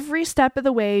 Every step of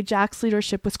the way, Jack's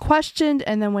leadership was questioned,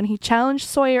 and then when he challenged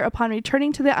Sawyer upon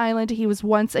returning to the island, he was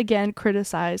once again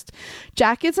criticized.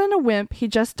 Jack isn't a wimp. He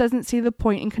just doesn't see the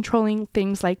point in controlling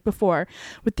things like before.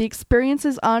 With the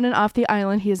experiences on and off the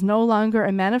island, he is no longer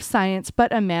a man of science,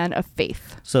 but a man of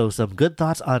faith. So some good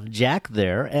thoughts on Jack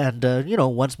there. And,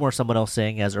 once more, someone else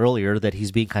saying as earlier that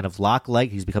he's being kind of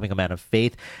Locke-like, he's becoming a man of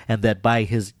faith, and that by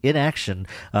his inaction,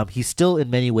 he's still in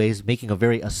many ways making a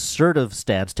very assertive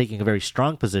stance, taking a very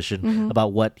strong position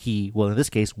about what he, well, in this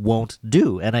case, won't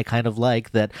do. And I kind of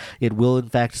like that it will, in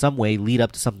fact, some way lead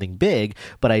up to something big,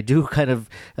 but I do kind of,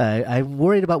 I'm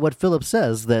worried about what Philip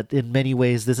says, that in many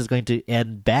ways this is going to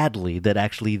end badly, that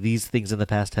actually these things in the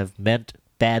past have meant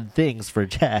bad things for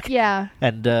Jack. Yeah.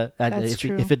 And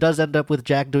if it does end up with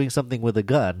Jack doing something with a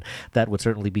gun, that would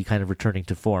certainly be kind of returning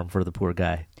to form for the poor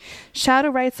guy. Shadow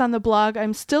writes on the blog,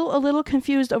 I'm still a little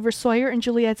confused over Sawyer and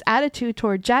Juliet's attitude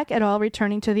toward Jack et al.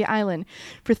 Returning to the island.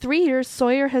 For 3 years,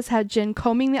 Sawyer has had Jin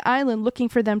combing the island looking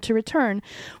for them to return.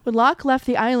 When Locke left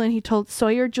the island, he told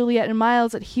Sawyer, Juliet, and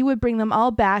Miles that he would bring them all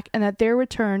back and that their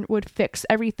return would fix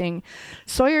everything.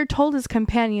 Sawyer told his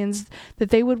companions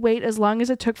that they would wait as long as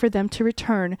it took for them to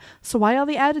return. So why all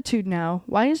the attitude now?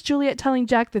 Why is Juliet telling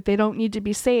Jack that they don't need to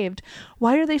be saved?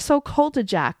 Why are they so cold to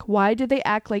Jack? Why do they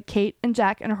act like Kate and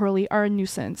Jack and Hurley are a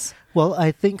nuisance? Well,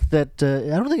 I think that,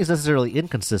 I don't think it's necessarily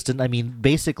inconsistent. I mean,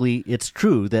 basically, it's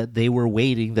true that they were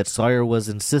waiting, that Sawyer was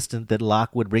insistent that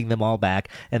Locke would bring them all back,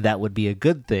 and that would be a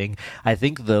good thing. I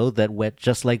think, though, that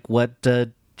just like what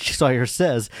Sawyer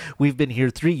says, we've been here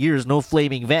 3 years, no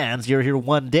flaming vans, you're here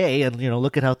one day, and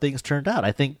look at how things turned out.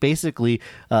 I think basically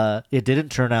it didn't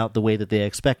turn out the way that they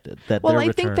expected.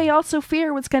 I think they also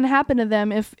fear what's going to happen to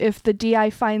them if the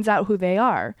DI finds out who they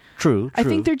are. True. I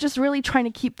think they're just really trying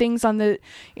to keep things on the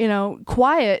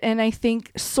quiet, and I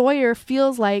think Sawyer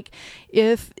feels like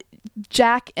if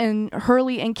Jack and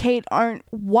Hurley and Kate aren't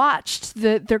watched,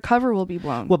 that their cover will be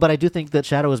blown. Well, but I do think that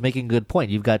Shadow is making a good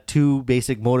point. You've got two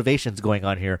basic motivations going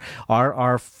on here.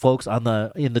 Are folks in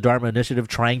the Dharma Initiative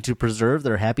trying to preserve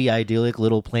their happy, idyllic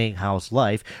little playing house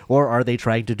life, or are they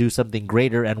trying to do something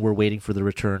greater and we're waiting for the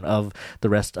return of the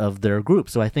rest of their group?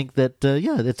 So I think that,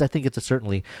 I think it's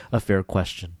certainly a fair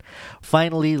question.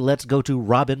 Finally, let's go to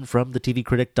Robin from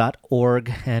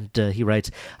thetvcritic.org, and he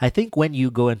writes, I think when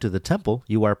you go into the temple,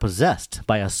 you are possessed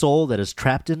by a soul that is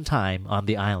trapped in time on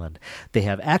the island. They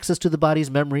have access to the body's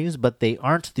memories, but they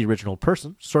aren't the original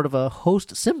person, sort of a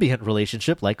host-symbiont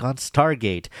relationship like on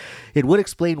Stargate. It would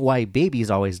explain why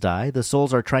babies always die. The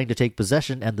souls are trying to take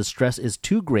possession, and the stress is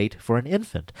too great for an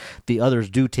infant. The others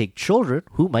do take children,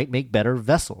 who might make better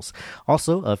vessels.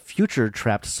 Also, a future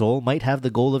trapped soul might have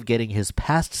the goal of getting his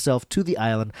past self to the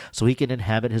island so he can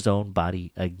inhabit his own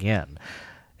body again.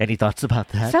 Any thoughts about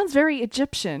that? Sounds very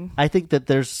Egyptian. I think that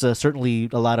there's certainly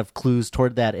a lot of clues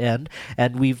toward that end,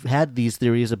 and we've had these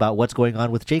theories about what's going on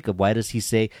with Jacob. Why does he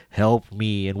say, help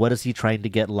me, and what is he trying to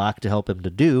get Locke to help him to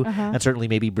do? And certainly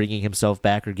maybe bringing himself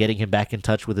back or getting him back in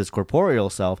touch with his corporeal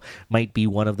self might be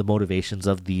one of the motivations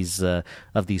of these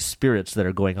spirits that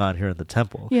are going on here in the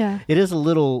temple. Yeah. It is a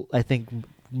little, I think,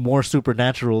 more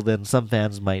supernatural than some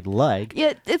fans might like.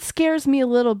 It scares me a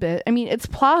little bit. I mean, it's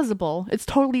plausible. It's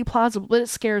totally plausible, but it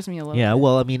scares me a little bit. Yeah,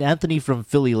 well, I mean, Anthony from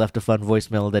Philly left a fun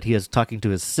voicemail that he is talking to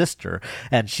his sister,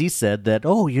 and she said that,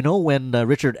 when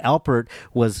Richard Alpert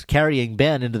was carrying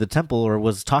Ben into the temple, or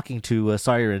was talking to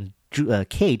Sawyer and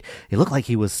Kate, it looked like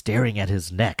he was staring at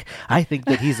his neck. I think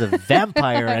that he's a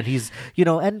vampire, and he's, he's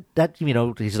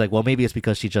like, well, maybe it's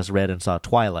because she just read and saw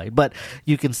Twilight. But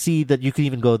you can see that you can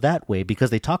even go that way, because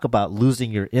they talk about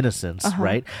losing your innocence,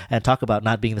 right? And talk about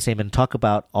not being the same, and talk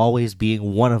about always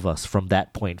being one of us from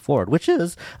that point forward, which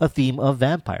is a theme of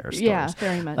vampire stories. Yeah,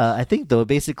 very much. I think, though,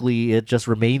 basically it just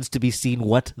remains to be seen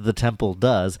what the temple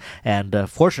does. And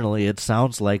fortunately, it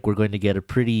sounds like we're going to get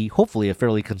hopefully a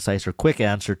fairly concise or quick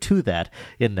answer to that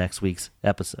in next week's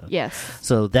episode. Yes.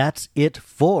 So that's it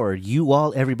for you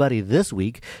all, everybody, this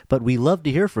week, but we love to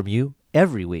hear from you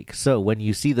every week. So when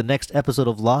you see the next episode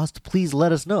of Lost, please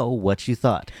let us know what you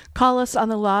thought. Call us on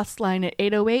the Lost line at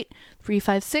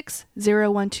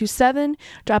 808-356-0127.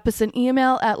 Drop us an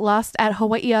email at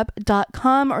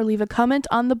lost@hawaiiup.com, or leave a comment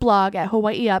on the blog at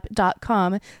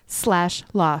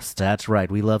hawaiiup.com/lost. That's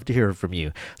right. We love to hear from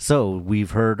you. So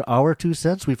we've heard our 2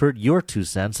 cents. We've heard your 2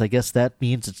 cents. I guess that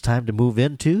means it's time to move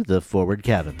into the Forward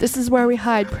Cabin. This is where we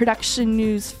hide production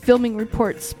news, filming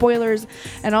reports, spoilers,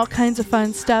 and all kinds of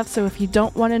fun stuff. So if you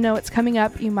don't want to know what's coming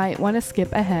up, you might want to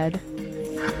skip ahead.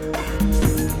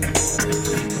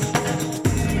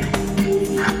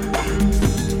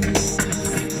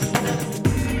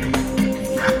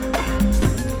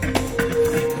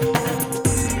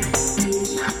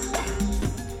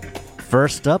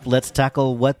 First up, let's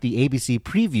tackle what the ABC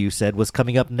preview said was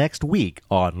coming up next week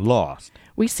on Lost.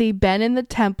 We see Ben in the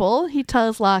temple. He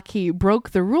tells Locke he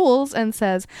broke the rules and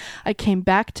says, I came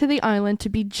back to the island to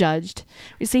be judged.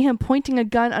 We see him pointing a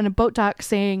gun on a boat dock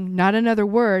saying, not another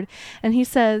word. And he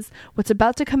says, what's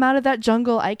about to come out of that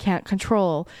jungle, I can't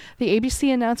control. The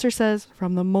ABC announcer says,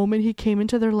 from the moment he came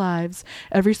into their lives,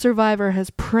 every survivor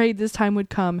has prayed this time would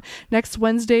come. Next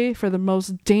Wednesday, for the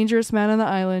most dangerous man on the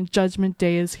island, Judgment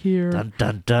Day is here. Dun,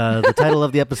 dun, dun. The title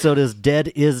of the episode is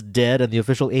Dead is Dead, and the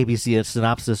official ABC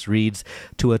synopsis reads,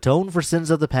 to atone for sins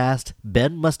of the past,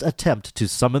 Ben must attempt to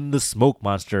summon the smoke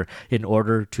monster in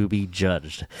order to be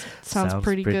judged. Sounds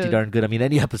pretty good. Darn good. I mean,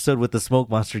 any episode with the smoke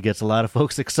monster gets a lot of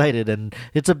folks excited, and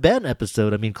it's a Ben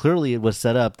episode. I mean, clearly it was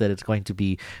set up that it's going to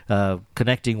be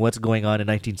connecting what's going on in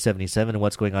 1977 and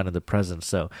what's going on in the present,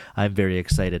 so I'm very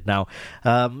excited. Now,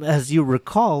 as you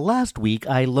recall, last week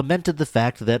I lamented the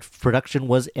fact that production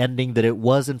was ending, that it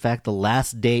was in fact the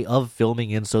last day of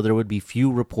filming, and so there would be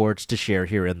few reports to share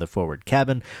here in the Forward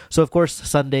Cabin. So, of course,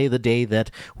 Sunday, the day that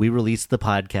we released the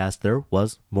podcast, there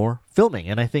was more filming.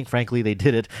 And I think, frankly, they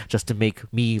did it just to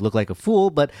make me look like a fool.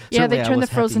 But yeah, they turned the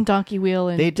frozen donkey wheel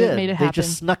and they made it happen. They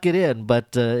just snuck it in,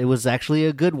 but it was actually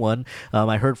a good one.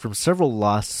 I heard from several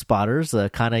Lost spotters,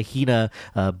 Kana, Hina,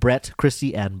 Brett,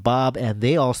 Chrissy, and Bob, and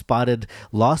they all spotted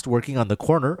Lost working on the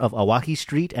corner of Awaki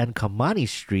Street and Kamani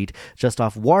Street, just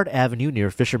off Ward Avenue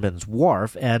near Fisherman's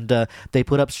Wharf, and they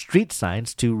put up street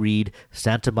signs to read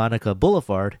Santa Monica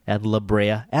Boulevard and La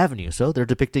Brea Avenue. So they're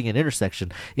depicting an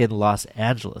intersection in Los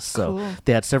Angeles. So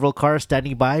they had several cars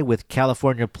standing by with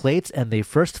California plates, and they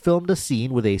first filmed a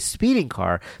scene with a speeding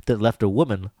car that left a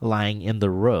woman lying in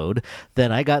the road.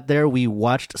 Then I got there, we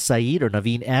watched Saeed, or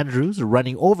Naveen Andrews,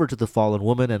 running over to the fallen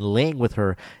woman and laying with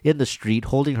her in the street,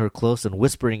 holding her close and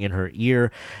whispering in her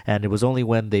ear. And it was only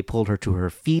when they pulled her to her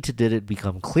feet did it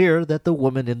become clear that the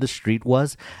woman in the street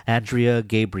was Andrea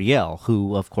Gabrielle,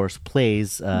 who, of course,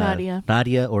 plays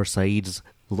Nadia, or Saeed's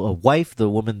wife, the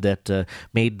woman that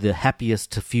made the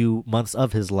happiest few months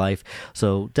of his life.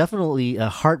 So definitely a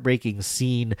heartbreaking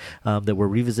scene that we're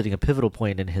revisiting a pivotal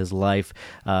point in his life.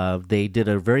 They did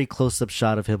a very close-up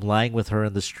shot of him lying with her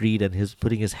in the street and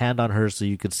putting his hand on her so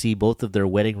you could see both of their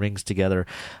wedding rings together.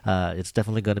 It's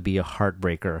definitely going to be a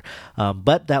heartbreaker.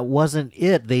 But that wasn't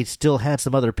it. They still had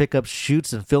some other pickup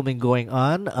shoots and filming going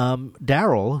on.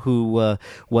 Daryl, who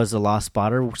was a Lost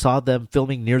spotter, saw them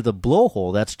filming near the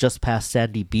Blowhole. That's just past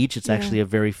Sandy Beach. It's actually a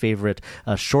very favorite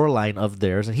shoreline of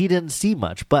theirs, and he didn't see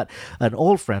much. But an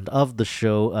old friend of the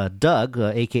show, Doug,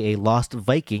 aka Lost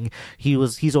Viking,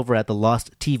 he's over at the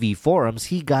Lost TV forums.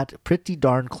 He got pretty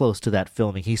darn close to that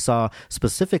filming. He saw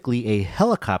specifically a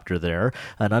helicopter there,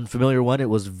 an unfamiliar one. It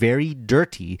was very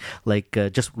dirty, like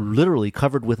just literally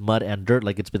covered with mud and dirt,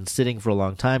 like it's been sitting for a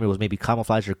long time. It was maybe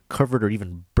camouflaged or covered or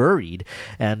even buried.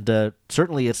 And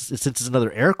certainly, since it's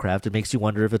another aircraft, it makes you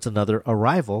wonder if it's another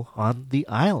arrival on the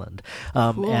island.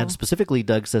 Cool. And specifically,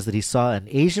 Doug says that he saw an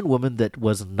Asian woman that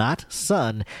was not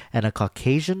Sun and a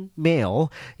Caucasian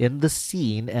male in the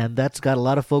scene, and that's got a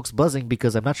lot of folks buzzing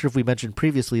because I'm not sure if we mentioned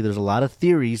previously, there's a lot of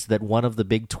theories that one of the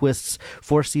big twists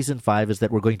for season 5 is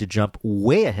that we're going to jump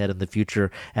way ahead in the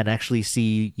future and actually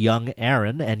see young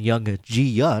Aaron and young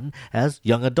Ji-Yun as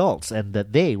young adults, and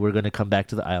that they were going to come back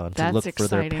to the island to look for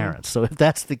their parents. So if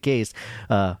that's the case,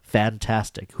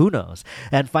 fantastic. Who knows?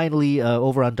 And finally,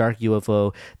 over on Dark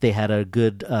UFO, they had a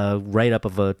good write-up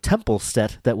of a temple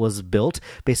set that was built,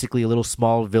 basically a little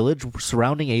small village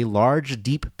surrounding a large,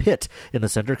 deep pit in the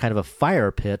center, kind of a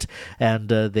fire pit, and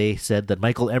they said that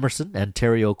Michael Emerson and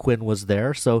Terry O'Quinn was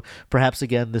there, so perhaps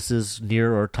again this is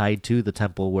near or tied to the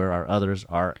temple where our others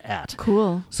are at.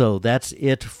 Cool. So that's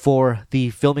it for the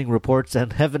filming reports,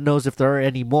 and heaven knows if there are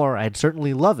any more. I'd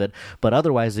certainly love it, but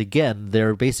otherwise, again,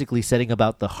 they're basically setting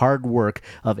about the hard work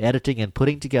of editing and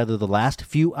putting together the last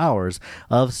few hours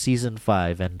of season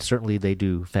 5, and certainly they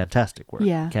do fantastic work.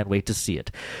 Yeah. Can't wait to see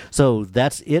it. So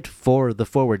that's it for the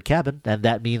Forward Cabin, and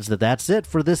that means that that's it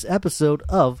for this episode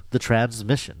of The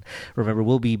Transmission. Remember,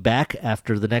 we'll be back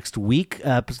after the next week,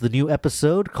 the new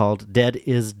episode called Dead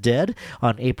is Dead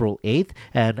on April 8th,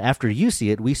 and after you see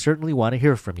it, we certainly want to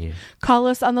hear from you. Call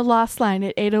us on the Lost line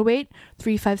at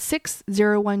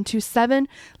 808-356-0127.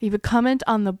 Leave a comment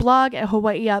on the blog at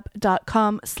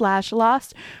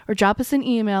hawaiiup.com/lost or drop us an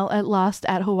email at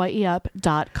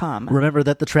lost@hawaiiup.com. Remember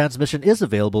that the transmission is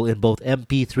available in both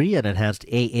MP3 and enhanced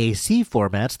AAC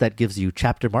formats. That gives you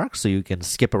chapter marks so you can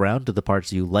skip around to the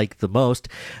parts you like the most.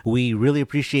 We really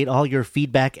appreciate all your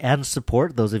feedback and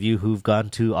support. Those of you who've gone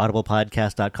to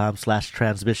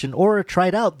audiblepodcast.com/transmission or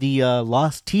tried out the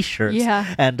Lost t-shirts.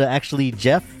 Yeah. And actually,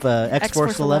 Jeff,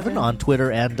 X-Force11 on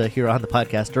Twitter and here on the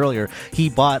podcast earlier, he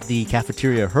bought the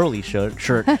Cafeteria Hurley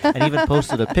shirt and even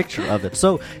posted a picture of it.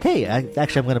 So, hey, I'm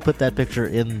going to put that picture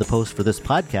in the post for this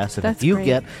podcast, and if you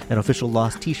get an official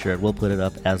Lost t-shirt, we'll put it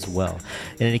up as well.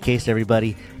 In any case,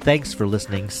 everybody, thanks for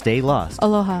listening. Stay lost.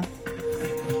 Aloha.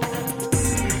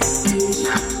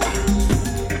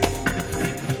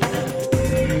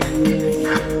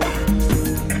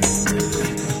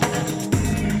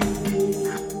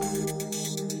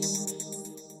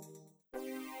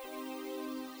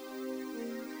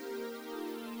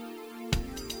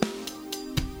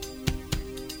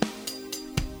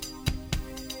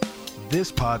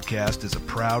 This podcast is a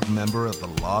proud member of the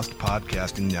Lost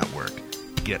Podcasting Network.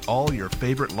 Get all your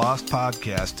favorite Lost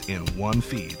podcasts in one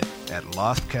feed at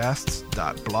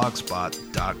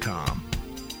lostcasts.blogspot.com.